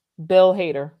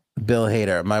Hader. Bill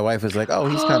Hader. My wife was like, "Oh,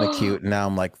 he's kind of cute." And now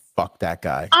I'm like, "Fuck that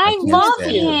guy." I love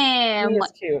him. He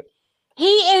is cute.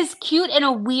 He is cute in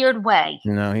a weird way.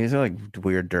 No, he's like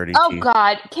weird, dirty. Oh teeth.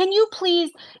 God! Can you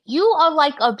please? You are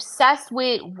like obsessed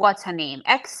with what's her name?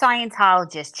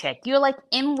 Ex-Scientologist chick. You're like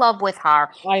in love with her.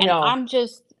 I know. And I'm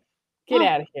just get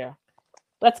out of here.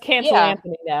 Let's cancel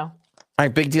Anthony now. All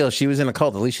right, big deal. She was in a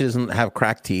cult. At least she doesn't have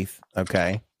cracked teeth.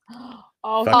 Okay.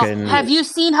 Have you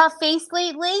seen her face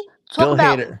lately? Talk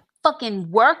about fucking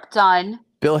work done.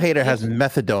 Bill Hader has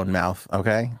methadone mouth.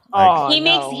 Okay.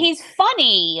 He's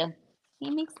funny. He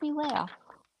makes me laugh.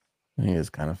 He is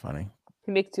kind of funny.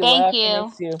 He makes you laugh. He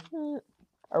makes you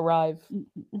arrive.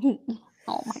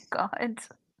 Oh my God.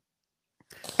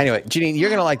 Anyway, Janine, you're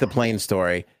gonna like the plane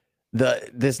story.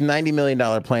 This $90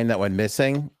 million plane that went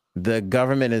missing. The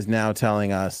government is now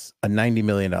telling us a $90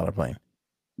 million plane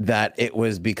that it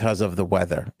was because of the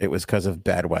weather. It was because of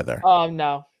bad weather. Oh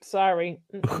no, sorry.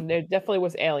 There definitely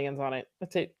was aliens on it.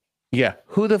 That's it. Yeah,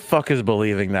 who the fuck is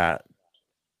believing that?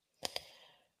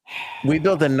 We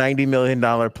built a $90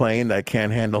 million plane that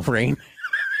can't handle rain.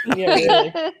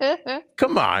 Yeah, really.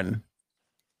 Come on.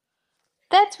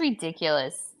 That's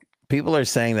ridiculous. People are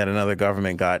saying that another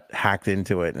government got hacked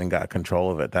into it and got control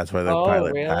of it. That's why the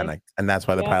pilot panicked. And that's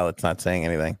why the pilot's not saying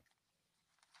anything.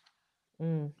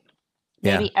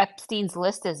 Maybe Epstein's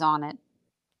list is on it.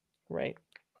 Right.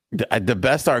 The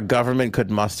best our government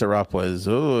could muster up was,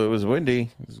 it was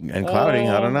windy and cloudy.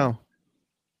 I don't know.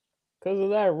 Because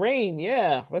of that rain.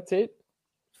 Yeah, that's it.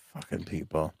 Fucking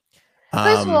people.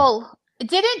 First of all,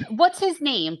 what's his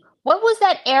name? What was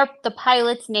the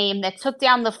pilot's name that took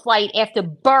down the flight after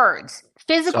birds?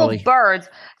 Physical birds.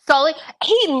 Sully.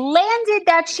 He landed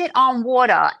that shit on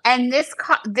water, and this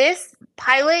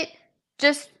pilot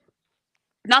just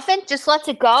Nothing. Just lets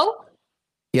it go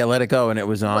Yeah, let it go, and it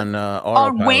was on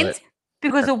autopilot. wind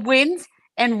because of wind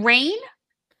and rain.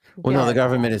 Well, no, the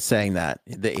government is saying that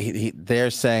they're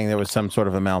saying there was some sort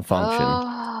of a malfunction.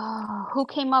 Who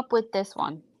came up with this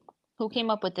one? Who came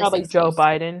up with this? Probably Joe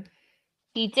Biden.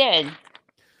 He did.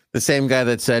 The same guy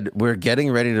that said, we're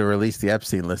getting ready to release the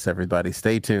Epstein list, everybody.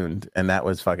 Stay tuned. And that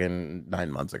was fucking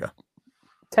 9 months ago.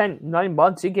 9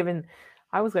 months? You're giving,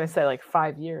 I was going to say like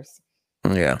 5 years.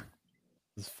 Yeah.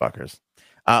 These fuckers.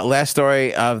 Last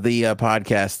story of the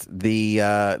podcast.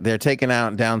 They're taking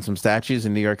down some statues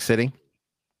in New York City.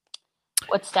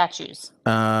 What statues?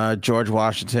 George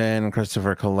Washington,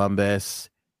 Christopher Columbus,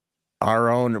 our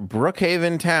own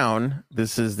Brookhaven town.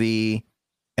 This is the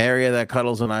area that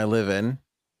Cuddles and I live in.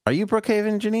 Are you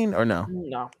Brookhaven, Janine, or no?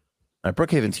 No.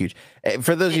 Brookhaven's huge.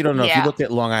 For those of you who don't know, if you look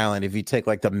at Long Island, if you take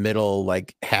like the middle,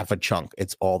 like half a chunk,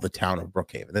 it's all the town of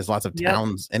Brookhaven. There's lots of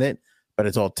towns in it, but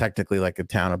it's all technically like a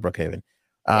town of Brookhaven.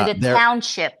 The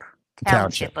township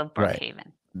of Brookhaven. Right.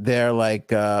 They're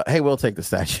like, hey, we'll take the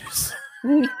statues.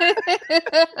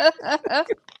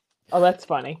 Oh, that's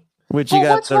funny. Which you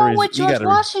got? What's wrong with George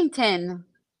Washington?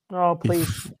 Oh,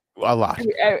 please. A lot.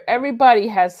 Everybody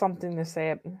has something to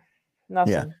say.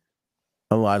 Nothing. Yeah.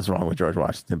 A lot is wrong with George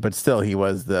Washington, but still, he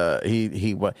was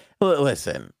he was.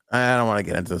 Listen, I don't want to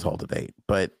get into this whole debate,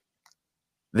 but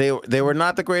they were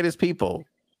not the greatest people,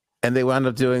 and they wound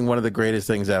up doing one of the greatest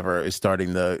things ever, is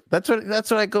starting the. That's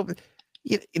what I go.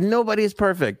 Nobody is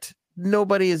perfect.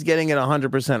 Nobody is getting it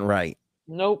 100% right.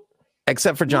 Nope.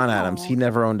 Except for John Adams. He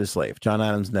never owned a slave. John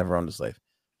Adams never owned a slave.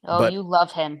 Oh, but you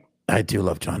love him. I do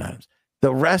love John Adams.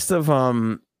 The rest of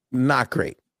them, not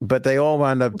great. But they all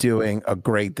wound up doing a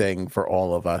great thing for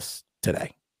all of us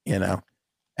today,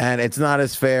 And it's not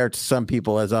as fair to some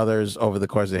people as others over the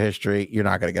course of history. You're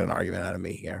not going to get an argument out of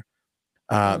me here.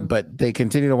 But they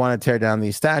continue to want to tear down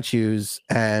these statues.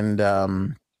 And,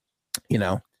 town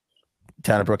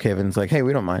of Brookhaven's like, hey,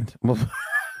 we don't mind. We'll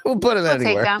put it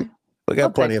anywhere. We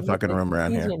got plenty of fucking room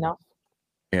around here. Enough.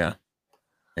 Yeah.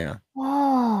 Yeah.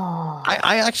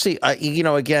 I actually,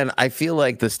 again, I feel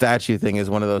like the statue thing is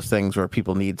one of those things where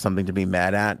people need something to be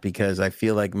mad at, because I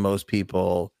feel like most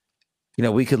people,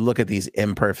 we could look at these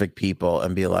imperfect people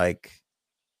and be like,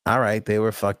 all right, they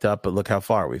were fucked up, but look how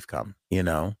far we've come,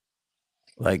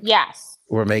 like, yes,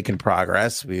 we're making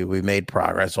progress. We made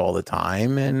progress all the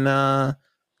time. And,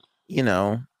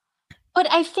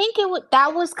 But I think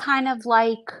that was kind of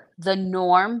like the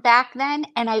norm back then.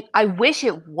 And I wish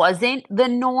it wasn't the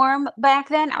norm back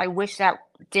then. I wish that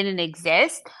didn't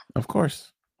exist. Of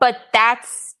course. But that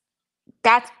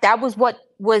was what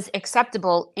was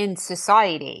acceptable in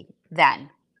society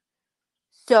then.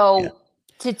 So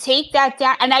to take that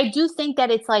down, and I do think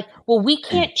that it's like, well, we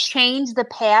can't change the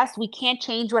past. We can't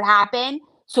change what happened.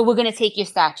 So we're going to take your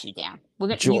statue down.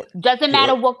 Doesn't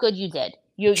matter what good you did.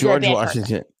 George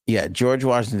Washington. Yeah, George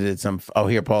Washington did some. Oh,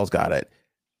 here, Paul's got it.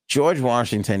 George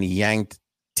Washington yanked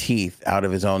teeth out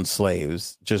of his own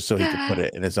slaves just so he could put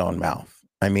it in his own mouth.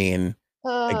 I mean,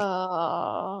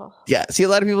 yeah. See, a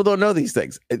lot of people don't know these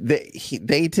things.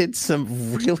 They did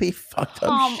some really fucked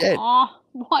up shit.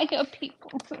 Why do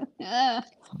people?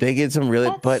 They did some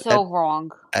really, but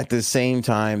wrong. At the same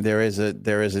time, there is a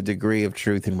degree of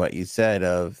truth in what you said.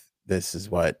 Of this is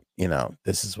what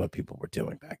people were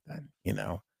doing back then.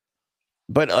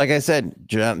 But like I said,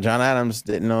 John Adams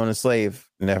didn't own a slave,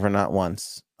 never, not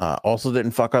once. Also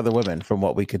didn't fuck other women, from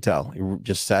what we could tell. He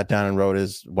just sat down and wrote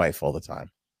his wife all the time.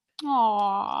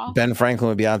 Aww. Ben Franklin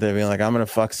would be out there being like, I'm going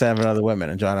to fuck 7 other women.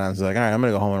 And John Adams was like, all right, I'm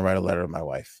going to go home and write a letter to my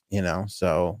wife.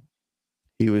 So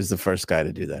he was the first guy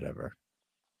to do that ever.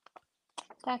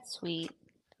 That's sweet.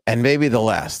 And maybe the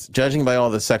last, judging by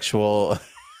all the sexual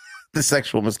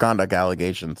misconduct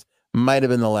allegations, might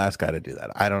have been the last guy to do that.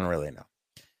 I don't really know.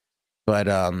 But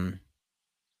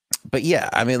yeah,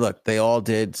 I mean, look, they all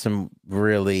did some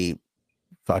really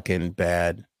fucking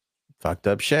bad, fucked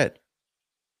up shit.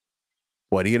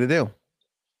 What are you going to do?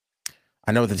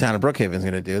 I know what the town of Brookhaven is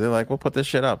going to do. They're like, we'll put this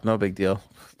shit up. No big deal.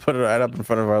 Put it right up in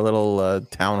front of our little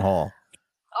town hall.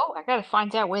 Oh, I got to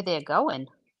find out where they're going.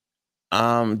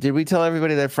 Did we tell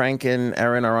everybody that Frank and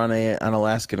Erin are on an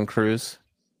Alaskan cruise?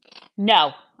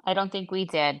 No, I don't think we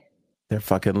did. They're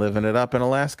fucking living it up in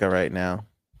Alaska right now.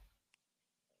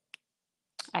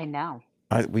 I know.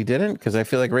 We didn't, because I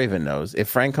feel like Raven knows. If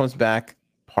Frank comes back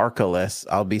parkaless,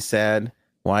 I'll be sad.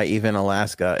 Why even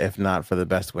Alaska if not for the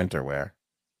best winter wear?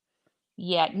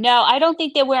 Yeah, no, I don't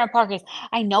think they're wearing parkas.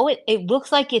 I know it. It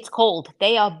looks like it's cold.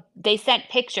 They sent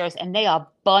pictures and they are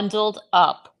bundled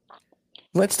up.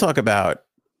 Let's talk about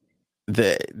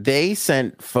they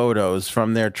sent photos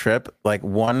from their trip, like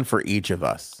one for each of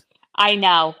us. I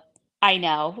know. I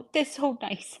know. They're so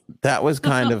nice. That was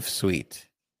kind of sweet.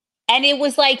 And it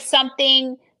was like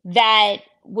something that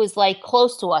was like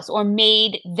close to us or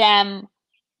made them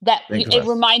it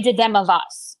reminded them of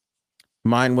us.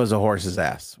 Mine was a horse's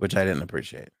ass, which I didn't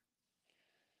appreciate.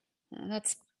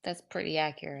 That's pretty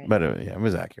accurate. But it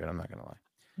was accurate. I'm not going to lie.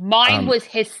 Mine was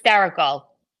hysterical.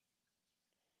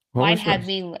 Mine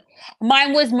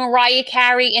was Mariah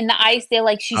Carey in the ice. They're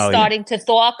like, she's starting to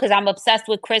thaw because I'm obsessed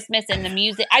with Christmas and the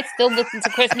music. I still listen to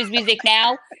Christmas music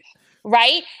now.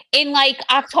 Right? In like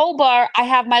October, I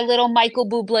have my little Michael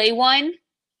Bublé one.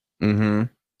 Mm-hmm.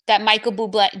 That Michael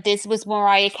Bublé, this was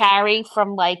Mariah Carey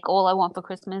from like All I Want for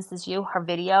Christmas Is You, her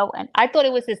video. And I thought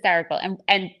it was hysterical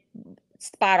and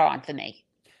spot on for me.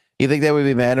 You think they would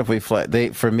be mad if we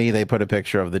for me, they put a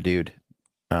picture of the dude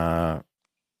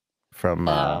from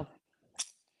The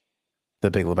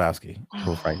Big Lebowski,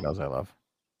 who Frank knows I love.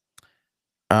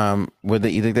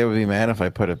 You think they would be mad if I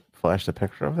flashed a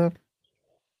picture of them?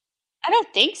 I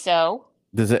don't think so.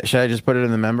 Should I just put it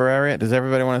in the member area? Does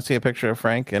everybody want to see a picture of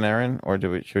Frank and Aaron, or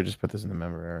should we just put this in the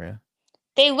member area?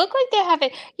 They look like they're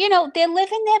having, they're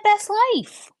living their best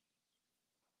life.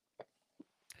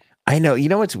 I know. You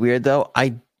know what's weird though?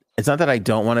 It's not that I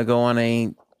don't want to go on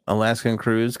a Alaskan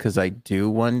cruise, because I do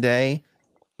one day,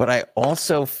 but I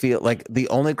also feel like the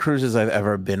only cruises I've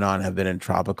ever been on have been in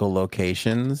tropical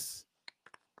locations.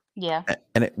 Yeah.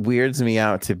 And it weirds me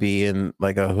out to be in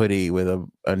like a hoodie with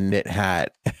a knit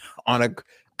hat on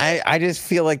I just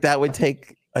feel like that would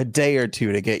take a day or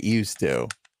two to get used to.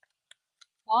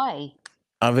 Why?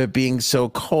 Of it being so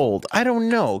cold. I don't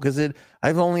know, because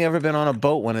I've only ever been on a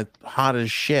boat when it's hot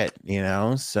as shit,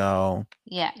 so.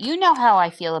 Yeah, you know how I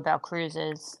feel about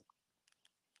cruises.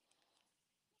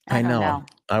 I don't know.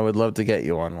 I would love to get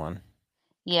you on one.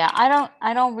 Yeah,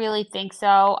 I don't really think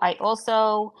so. I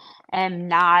also am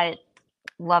not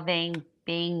loving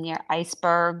being near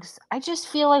icebergs. I just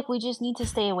feel like we just need to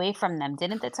stay away from them.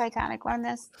 Didn't the Titanic learn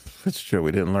this? That's true.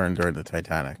 We didn't learn during the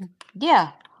Titanic.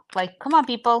 Yeah. Like, come on,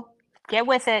 people. Get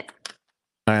with it.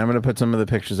 All right, I'm going to put some of the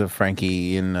pictures of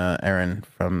Frankie and Aaron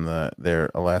from their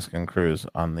Alaskan cruise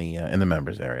on in the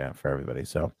members area for everybody.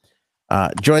 So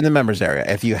join the members area.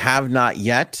 If you have not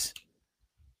yet,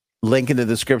 link in the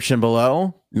description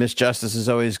below. Miss Justice is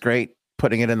always great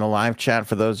putting it in the live chat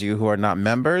for those of you who are not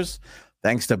members.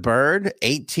 Thanks to Bird,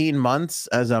 18 months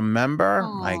as a member.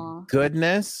 Aww. My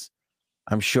goodness.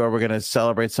 I'm sure we're going to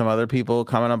celebrate some other people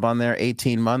coming up on there.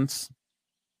 18 months.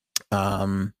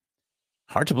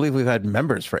 Hard to believe we've had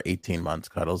members for 18 months,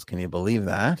 Cuddles. Can you believe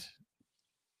that?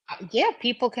 Yeah,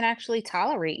 people can actually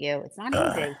tolerate you. It's not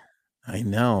easy. I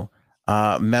know.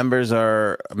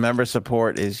 Member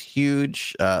support is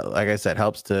huge. Like I said,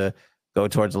 helps to go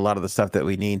towards a lot of the stuff that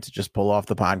we need to just pull off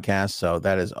the podcast. So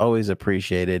that is always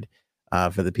appreciated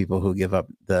for the people who give up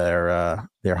their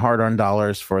hard-earned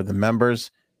dollars for the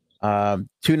members.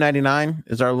 $2.99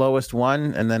 is our lowest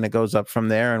one, and then it goes up from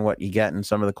there, and what you get and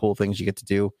some of the cool things you get to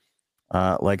do,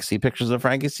 like see pictures of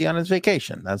Frankie C on his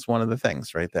vacation. That's one of the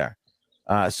things right there.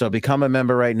 So become a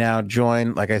member right now.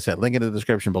 Join, like I said, link in the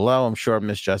description below. I'm sure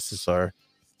Miss Justice or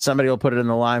somebody will put it in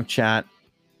the live chat.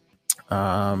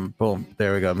 Boom,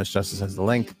 there we go. Miss Justice has the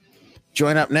link.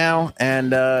 Join up now and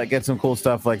get some cool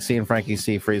stuff like seeing Frankie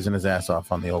C freezing his ass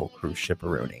off on the old cruise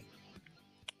ship-a-rooney.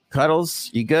 Cuddles,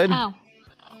 you good? Oh.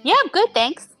 Yeah, I'm good,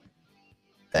 thanks.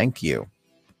 Thank you.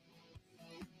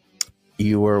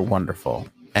 You were wonderful.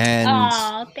 And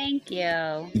thank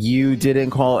you. You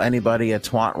didn't call anybody a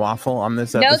twat waffle on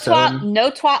this episode? No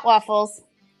twat waffles.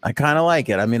 I kind of like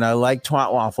it. I mean, I like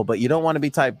twat waffle, but you don't want to be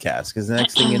typecast, because the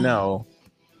next thing you know,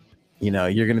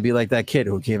 you're going to be like that kid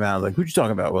who came out like, who'd you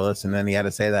talking about, Willis? And then he had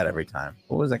to say that every time.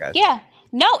 What was that guy? Yeah.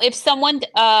 No, if someone,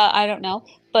 I don't know,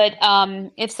 but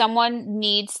if someone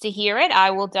needs to hear it,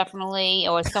 I will definitely,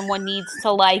 or someone needs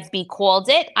to like be called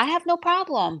it, I have no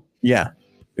problem. Yeah.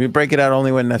 We break it out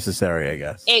only when necessary, I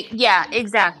guess. Yeah,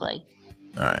 exactly.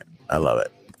 All right. I love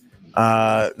it.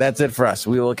 That's it for us.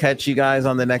 We will catch you guys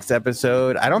on the next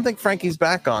episode. I don't think Frankie's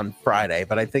back on Friday,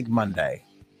 but I think Monday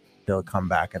he'll come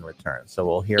back and return. So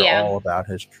we'll hear all about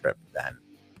his trip then.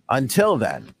 Until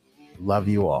then, love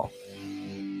you all.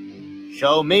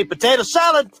 Show me potato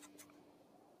salad.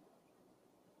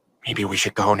 Maybe we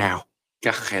should go now.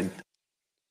 Go ahead.